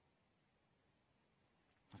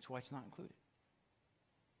 That's why it's not included.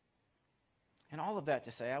 And all of that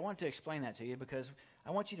to say, I want to explain that to you because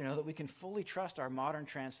I want you to know that we can fully trust our modern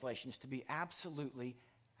translations to be absolutely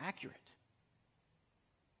accurate.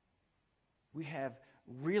 We have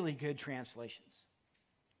really good translations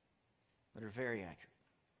that are very accurate.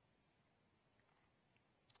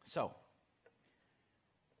 So,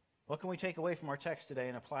 what can we take away from our text today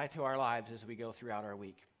and apply to our lives as we go throughout our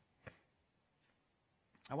week?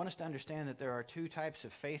 I want us to understand that there are two types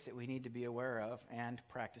of faith that we need to be aware of and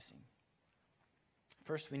practicing.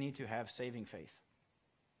 First, we need to have saving faith.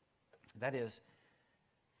 That is,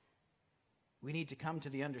 we need to come to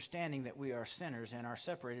the understanding that we are sinners and are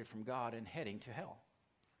separated from God and heading to hell.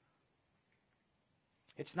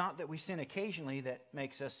 It's not that we sin occasionally that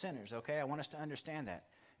makes us sinners, okay? I want us to understand that.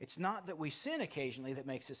 It's not that we sin occasionally that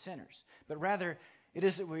makes us sinners, but rather it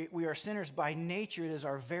is that we are sinners by nature. It is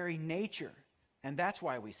our very nature, and that's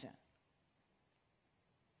why we sin.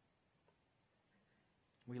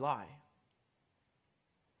 We lie,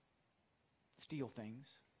 steal things,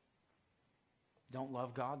 don't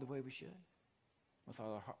love God the way we should,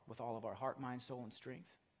 with all of our heart, mind, soul, and strength.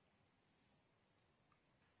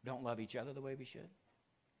 Don't love each other the way we should.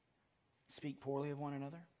 Speak poorly of one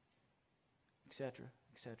another, etc.,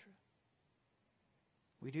 etc.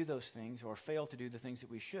 We do those things or fail to do the things that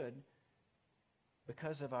we should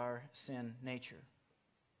because of our sin nature.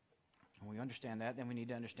 When we understand that, then we need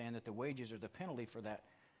to understand that the wages or the penalty for that,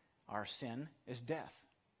 our sin, is death.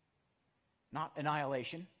 Not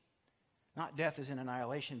annihilation. Not death as in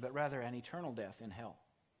annihilation, but rather an eternal death in hell.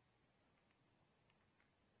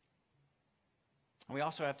 And we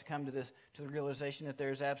also have to come to the realization that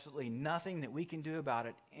there's absolutely nothing that we can do about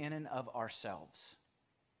it in and of ourselves.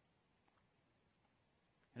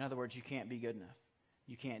 In other words, you can't be good enough.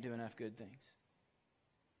 You can't do enough good things.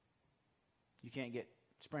 You can't get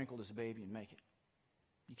sprinkled as a baby and make it.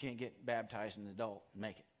 You can't get baptized as an adult and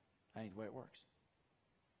make it. That ain't the way it works.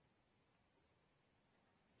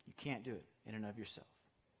 You can't do it in and of yourself.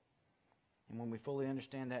 And when we fully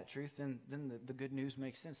understand that truth, then the good news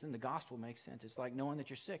makes sense. Then the gospel makes sense. It's like knowing that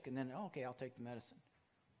you're sick and then, okay, I'll take the medicine.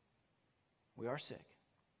 We are sick.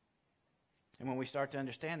 And when we start to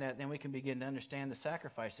understand that, then we can begin to understand the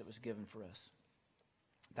sacrifice that was given for us.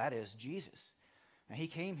 That is Jesus. And he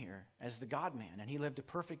came here as the God-man, and he lived a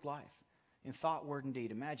perfect life in thought, word, and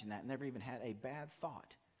deed. Imagine that. Never even had a bad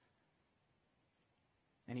thought.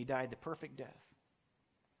 And he died the perfect death,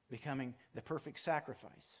 becoming the perfect sacrifice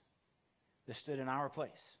that stood in our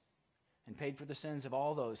place and paid for the sins of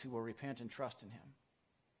all those who will repent and trust in him.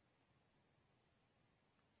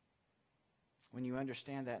 When you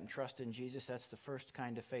understand that and trust in Jesus, that's the first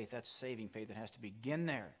kind of faith. That's saving faith. It has to begin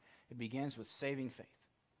there. It begins with saving faith.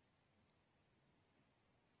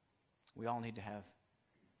 We all need to have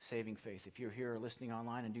saving faith. If you're here or listening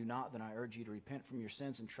online and do not, then I urge you to repent from your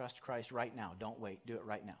sins and trust Christ right now. Don't wait. Do it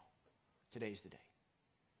right now. Today's the day.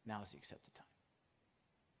 Now is the accepted time.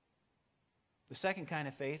 The second kind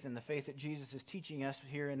of faith, and the faith that Jesus is teaching us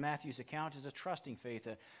here in Matthew's account, is a trusting faith,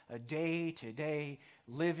 a day-to-day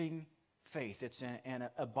living faith. It's an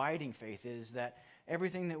abiding faith. It is that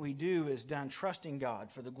everything that we do is done trusting God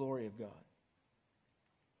for the glory of God.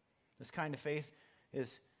 This kind of faith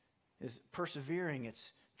is persevering,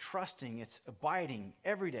 it's trusting, it's abiding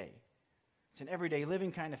every day. It's an everyday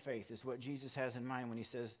living kind of faith is what Jesus has in mind when he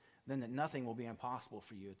says, then that nothing will be impossible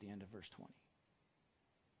for you at the end of verse 20.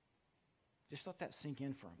 Just let that sink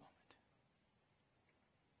in for a moment.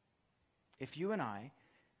 If you and I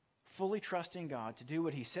fully trust in God to do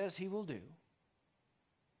what he says he will do,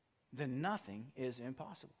 then nothing is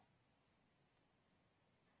impossible.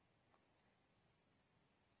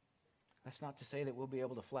 That's not to say that we'll be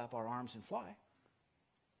able to flap our arms and fly,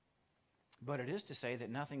 but it is to say that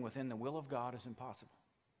nothing within the will of God is impossible.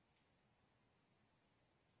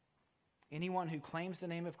 Anyone who claims the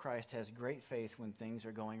name of Christ has great faith when things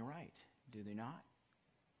are going right, do they not?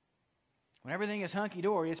 When everything is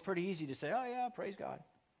hunky-dory, it's pretty easy to say, oh yeah, praise God.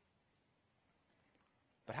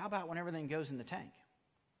 But how about when everything goes in the tank?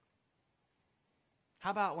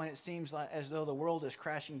 How about when it seems like as though the world is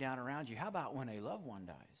crashing down around you? How about when a loved one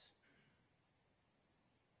dies?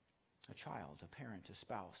 A child, a parent, a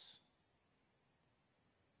spouse.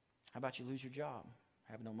 How about you lose your job,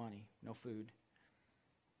 have no money, no food?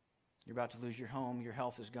 You're about to lose your home, your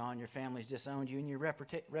health is gone, your family's disowned you, and your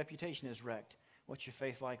reputation is wrecked. What's your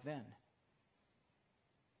faith like then?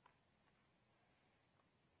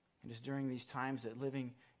 It is during these times that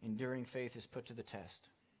living, enduring faith is put to the test.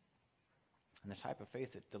 And the type of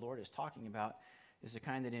faith that the Lord is talking about is the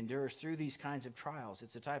kind that endures through these kinds of trials.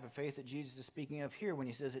 It's the type of faith that Jesus is speaking of here when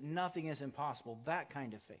he says that nothing is impossible, that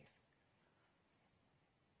kind of faith.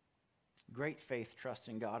 Great faith trusts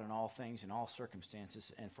in God in all things, in all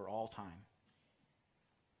circumstances, and for all time.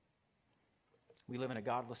 We live in a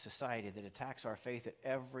godless society that attacks our faith at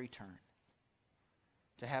every turn.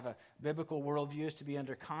 To have a biblical worldview is to be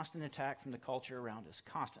under constant attack from the culture around us,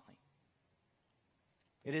 constantly.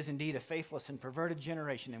 It is indeed a faithless and perverted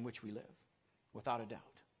generation in which we live, without a doubt.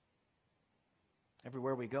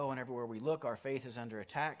 Everywhere we go and everywhere we look, our faith is under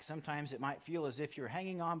attack. Sometimes it might feel as if you're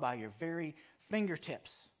hanging on by your very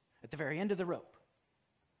fingertips at the very end of the rope.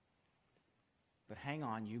 But hang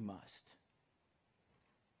on, you must.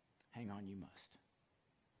 Hang on, you must.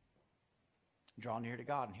 Draw near to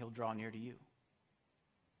God and he'll draw near to you.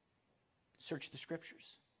 Search the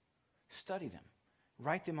scriptures. Study them.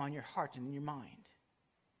 Write them on your heart and in your mind.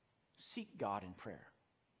 Seek God in prayer.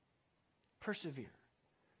 Persevere.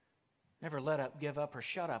 Never let up, give up, or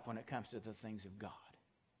shut up when it comes to the things of God.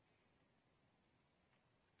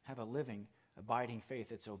 Have a living, abiding faith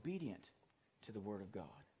that's obedient to the Word of God.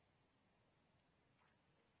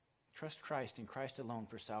 Trust Christ and Christ alone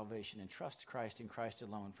for salvation, and trust Christ and Christ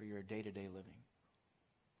alone for your day-to-day living.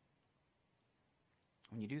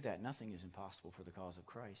 When you do that, nothing is impossible for the cause of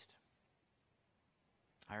Christ.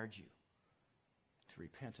 I urge you to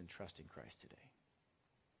repent and trust in Christ today.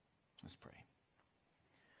 Let's pray.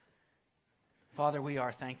 Father, we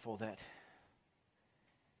are thankful that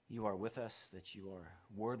you are with us, that you are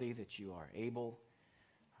worthy, that you are able.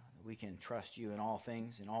 That we can trust you in all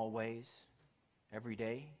things, in all ways, every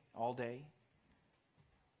day, all day.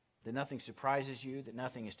 That nothing surprises you, that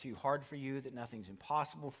nothing is too hard for you, that nothing's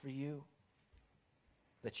impossible for you.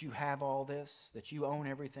 That you have all this, that you own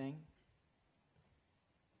everything.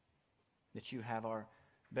 That you have our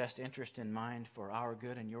best interest in mind for our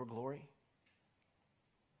good and your glory.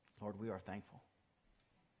 Lord, we are thankful.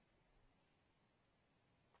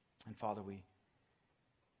 And Father, we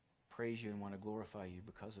praise you and want to glorify you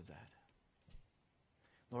because of that.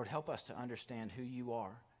 Lord, help us to understand who you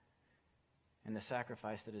are and the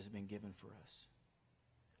sacrifice that has been given for us.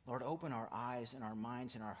 Lord, open our eyes and our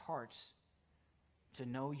minds and our hearts to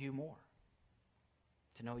know you more,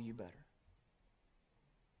 to know you better.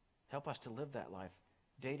 Help us to live that life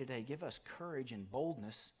day to day. Give us courage and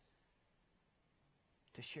boldness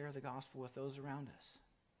to share the gospel with those around us,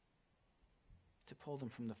 to pull them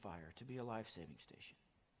from the fire, to be a life-saving station.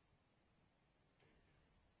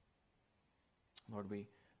 Lord, we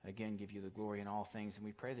again give you the glory in all things, and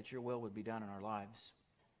we pray that your will would be done in our lives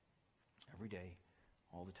every day,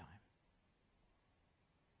 all the time.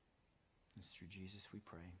 It's through Jesus we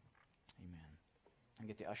pray. Amen. And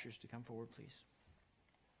get the ushers to come forward, please.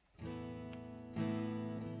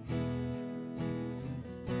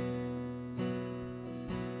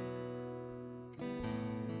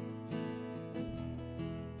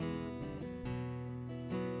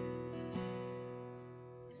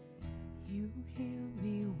 You hear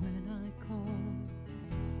me when I call.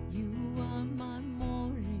 You are my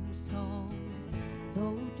morning song.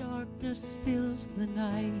 Though darkness fills the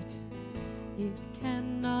night, it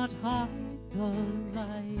cannot hide the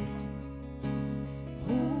light.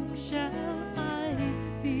 Whom shall I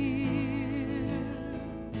fear?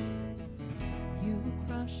 You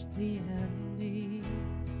crush the enemy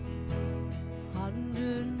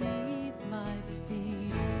underneath my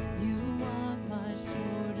feet. You are my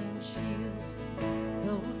sword and shield.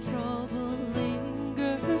 Though trouble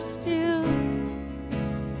lingers still,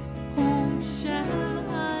 whom shall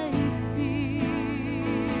I fear?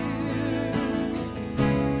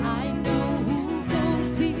 I know who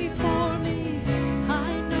goes before me.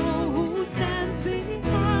 I know who stands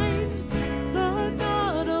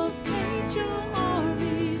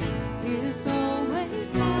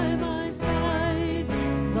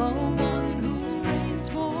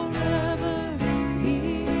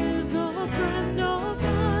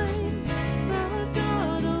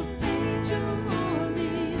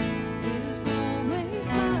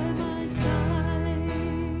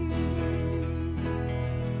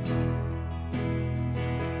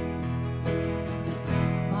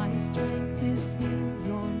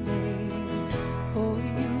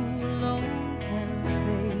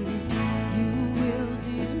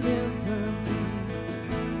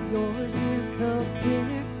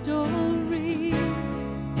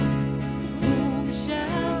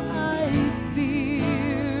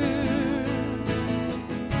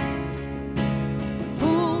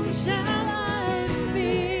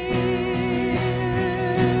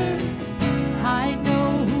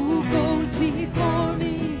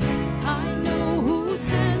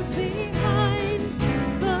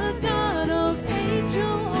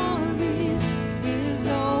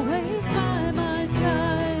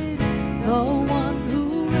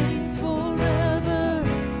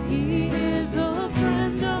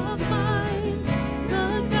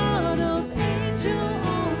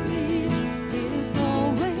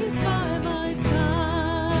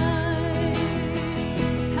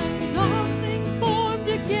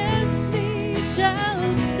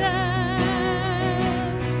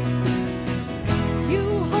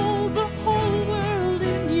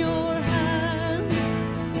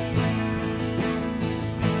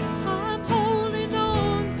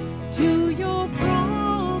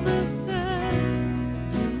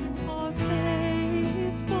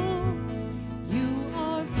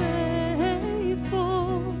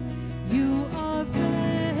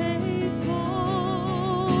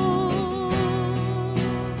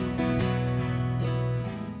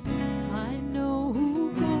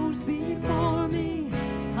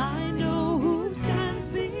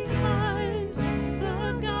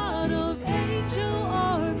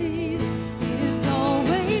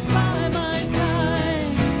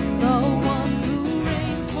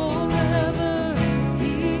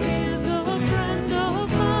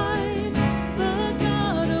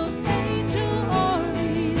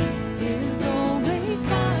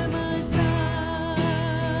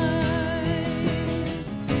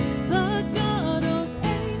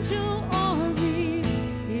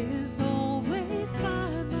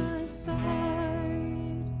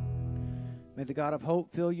the God of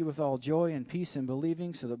hope fill you with all joy and peace in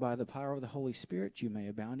believing, so that by the power of the Holy Spirit you may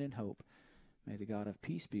abound in hope. May the God of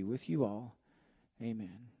peace be with you all.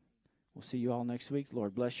 Amen. We'll see you all next week.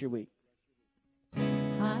 Lord bless your week.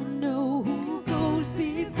 I know who goes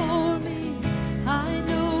before me. I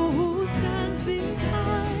know who stands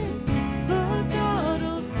behind. The God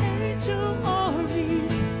of angel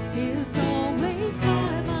armies is always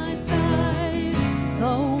by my side. The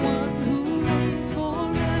one who reigns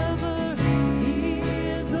forever, he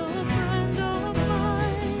is a friend of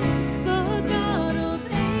mine. The God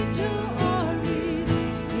of angel armies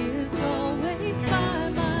is always by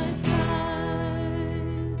my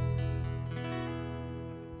side.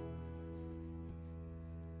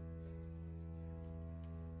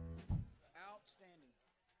 Outstanding.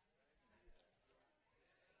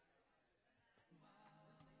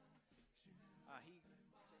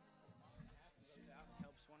 He goes out and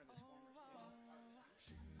helps one of his former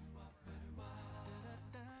students.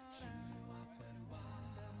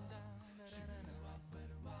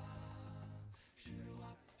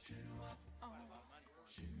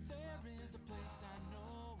 There is a place I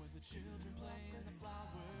know where the children play and the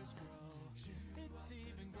flowers grow. It's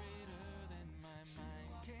even greater than my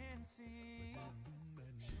mind can see.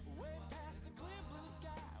 Way past the clear blue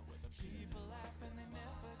sky where the people laugh and they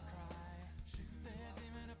never cry. There's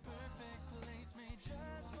even a perfect place made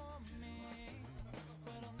just for me.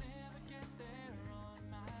 But I'll never get there on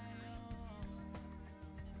my own.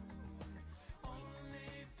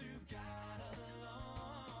 Only through God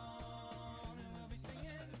alone. And we'll be singing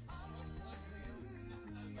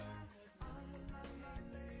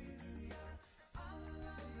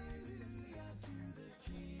to the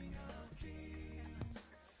King of Kings.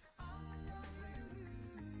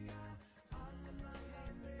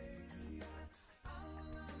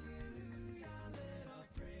 Let our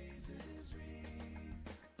praises ring.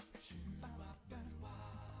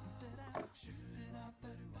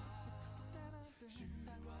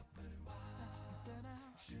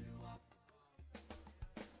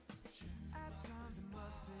 At times I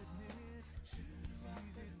must admit, it's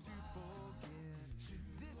easy to forget.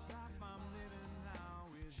 This life I'm living now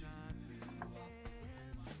is not the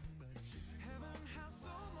end. Heaven has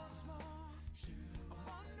so much more. I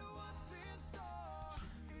wonder what's in store.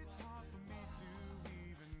 It's hard for me to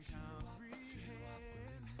even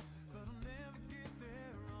comprehend, but I'll never get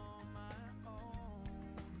there on my own.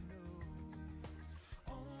 No,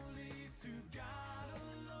 only through God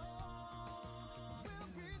alone.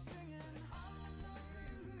 We'll be singing hallelujah,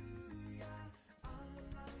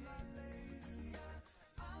 hallelujah,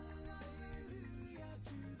 hallelujah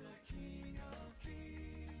to the King of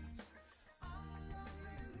Kings.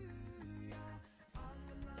 Hallelujah,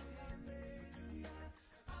 hallelujah,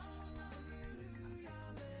 hallelujah.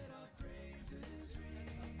 Let our praises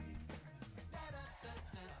ring.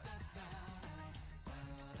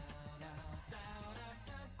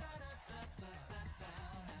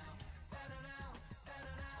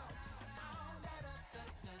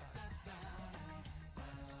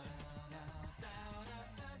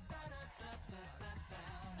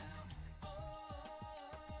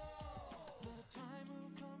 The time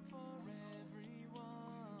will come for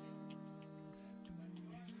everyone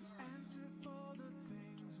to answer for the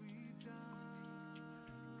things we've done.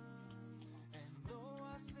 And though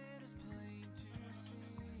our sin is plain to see,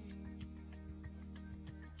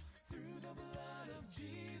 through the blood of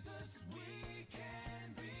Jesus we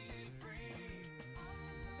can be free.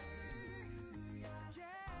 Hallelujah, yeah,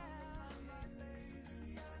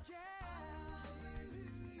 hallelujah, yeah,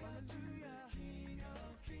 hallelujah to the King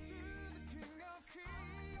of Kings. To the King of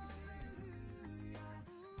Kings.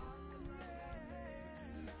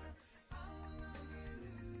 Hallelujah,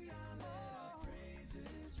 hallelujah, let our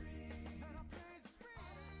praises ring. Let our praises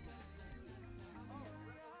ring.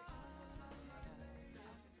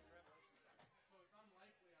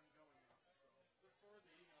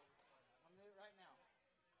 I'm there right now.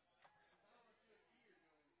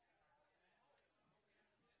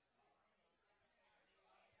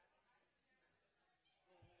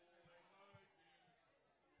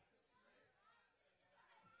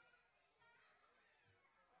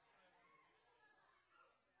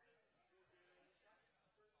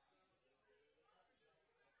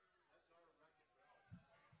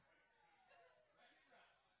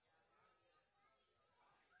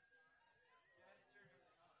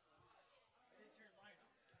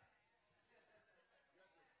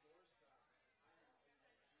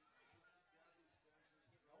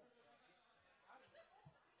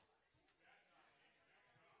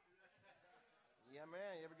 Yeah,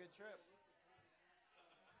 man. You have a good trip.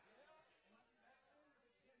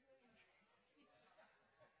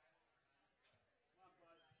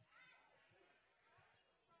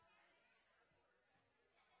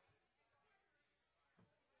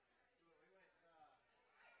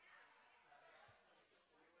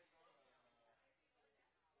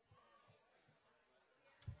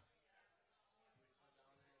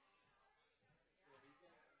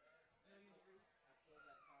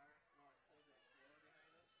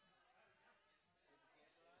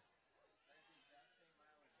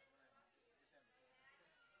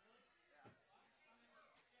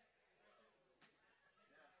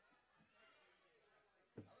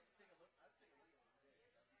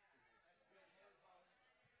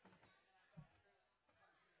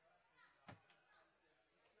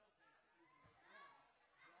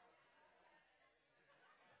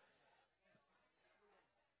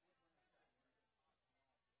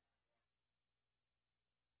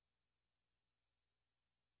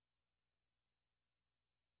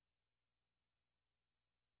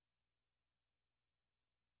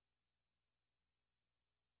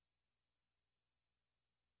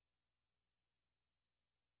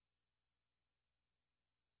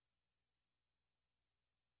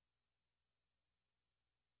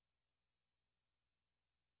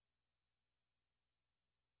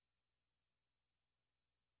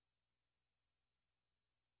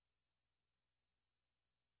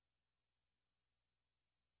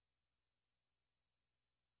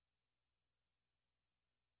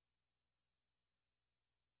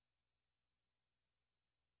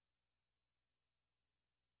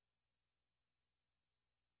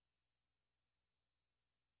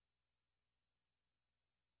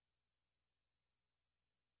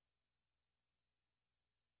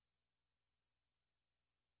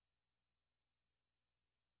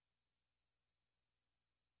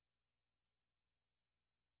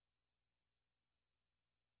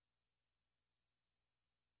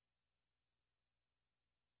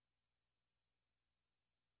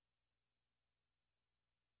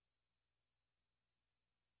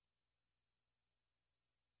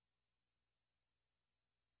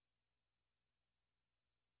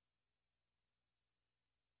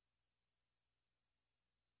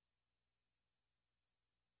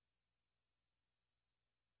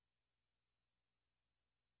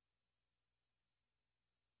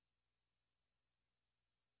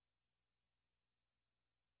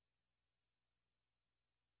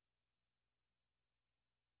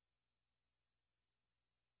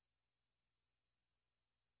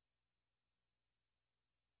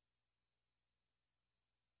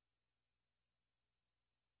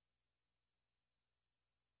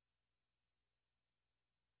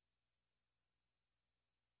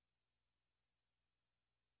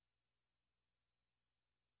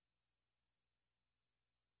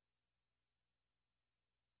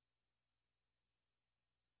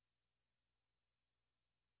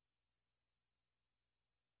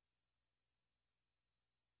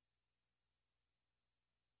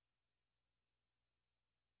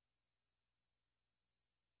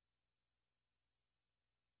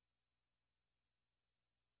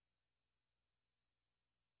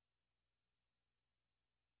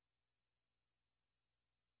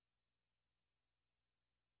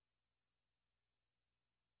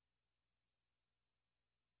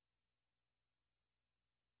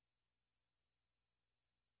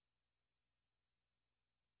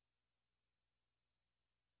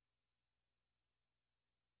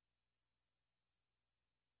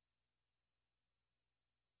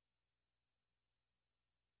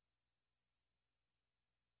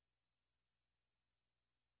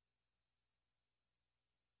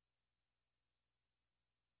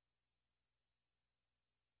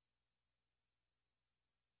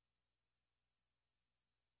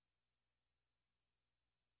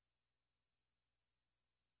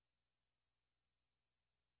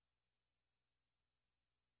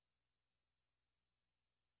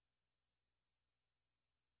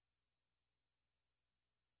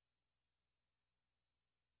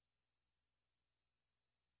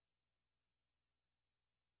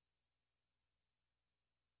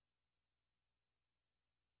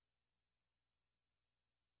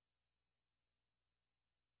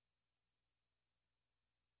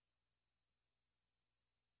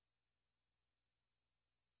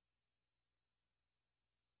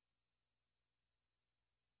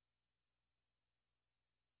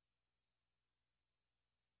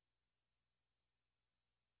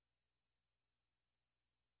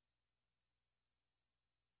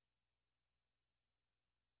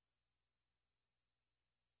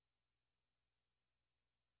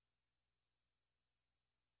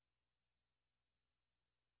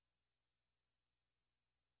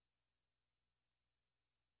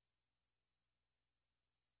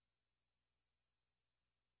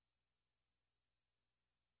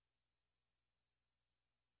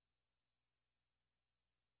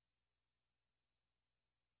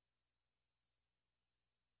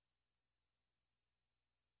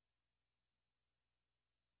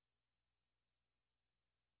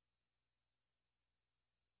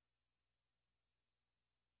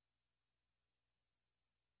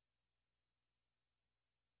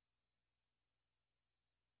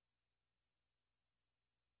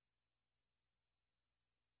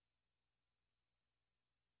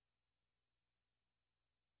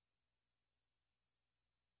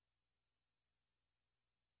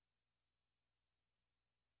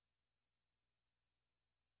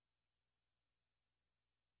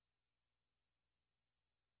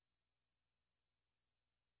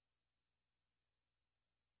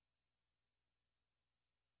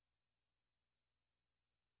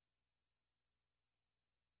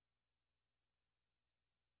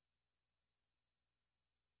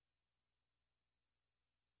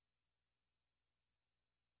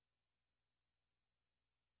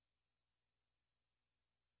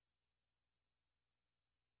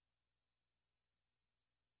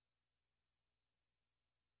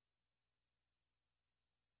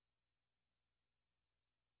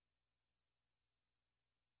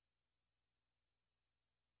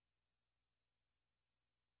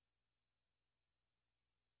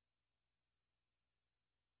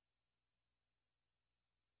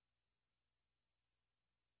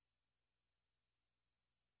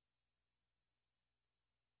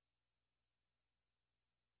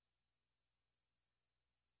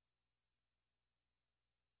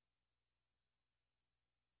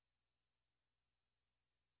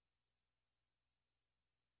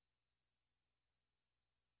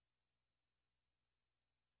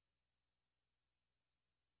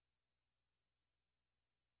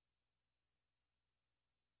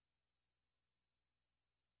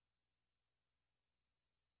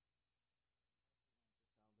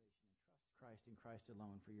 Christ and Christ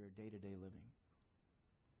alone for your day-to-day living.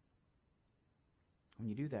 When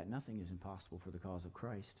you do that, nothing is impossible for the cause of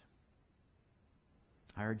Christ.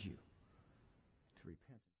 I urge you to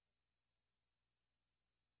repent.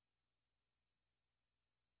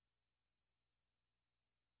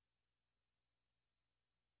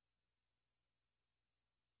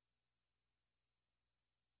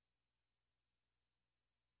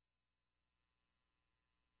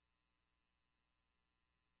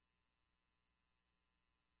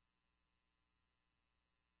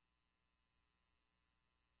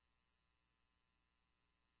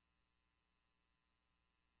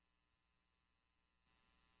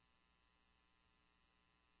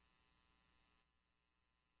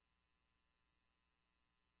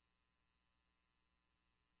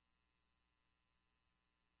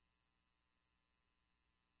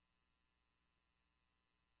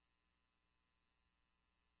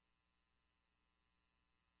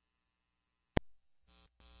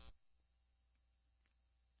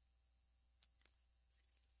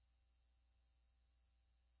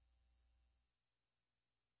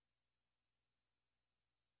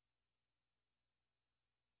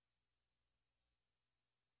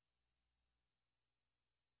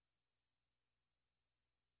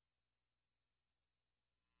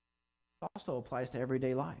 Also applies to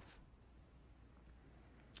everyday life.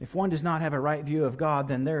 If one does not have a right view of God,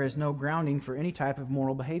 then there is no grounding for any type of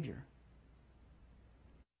moral behavior.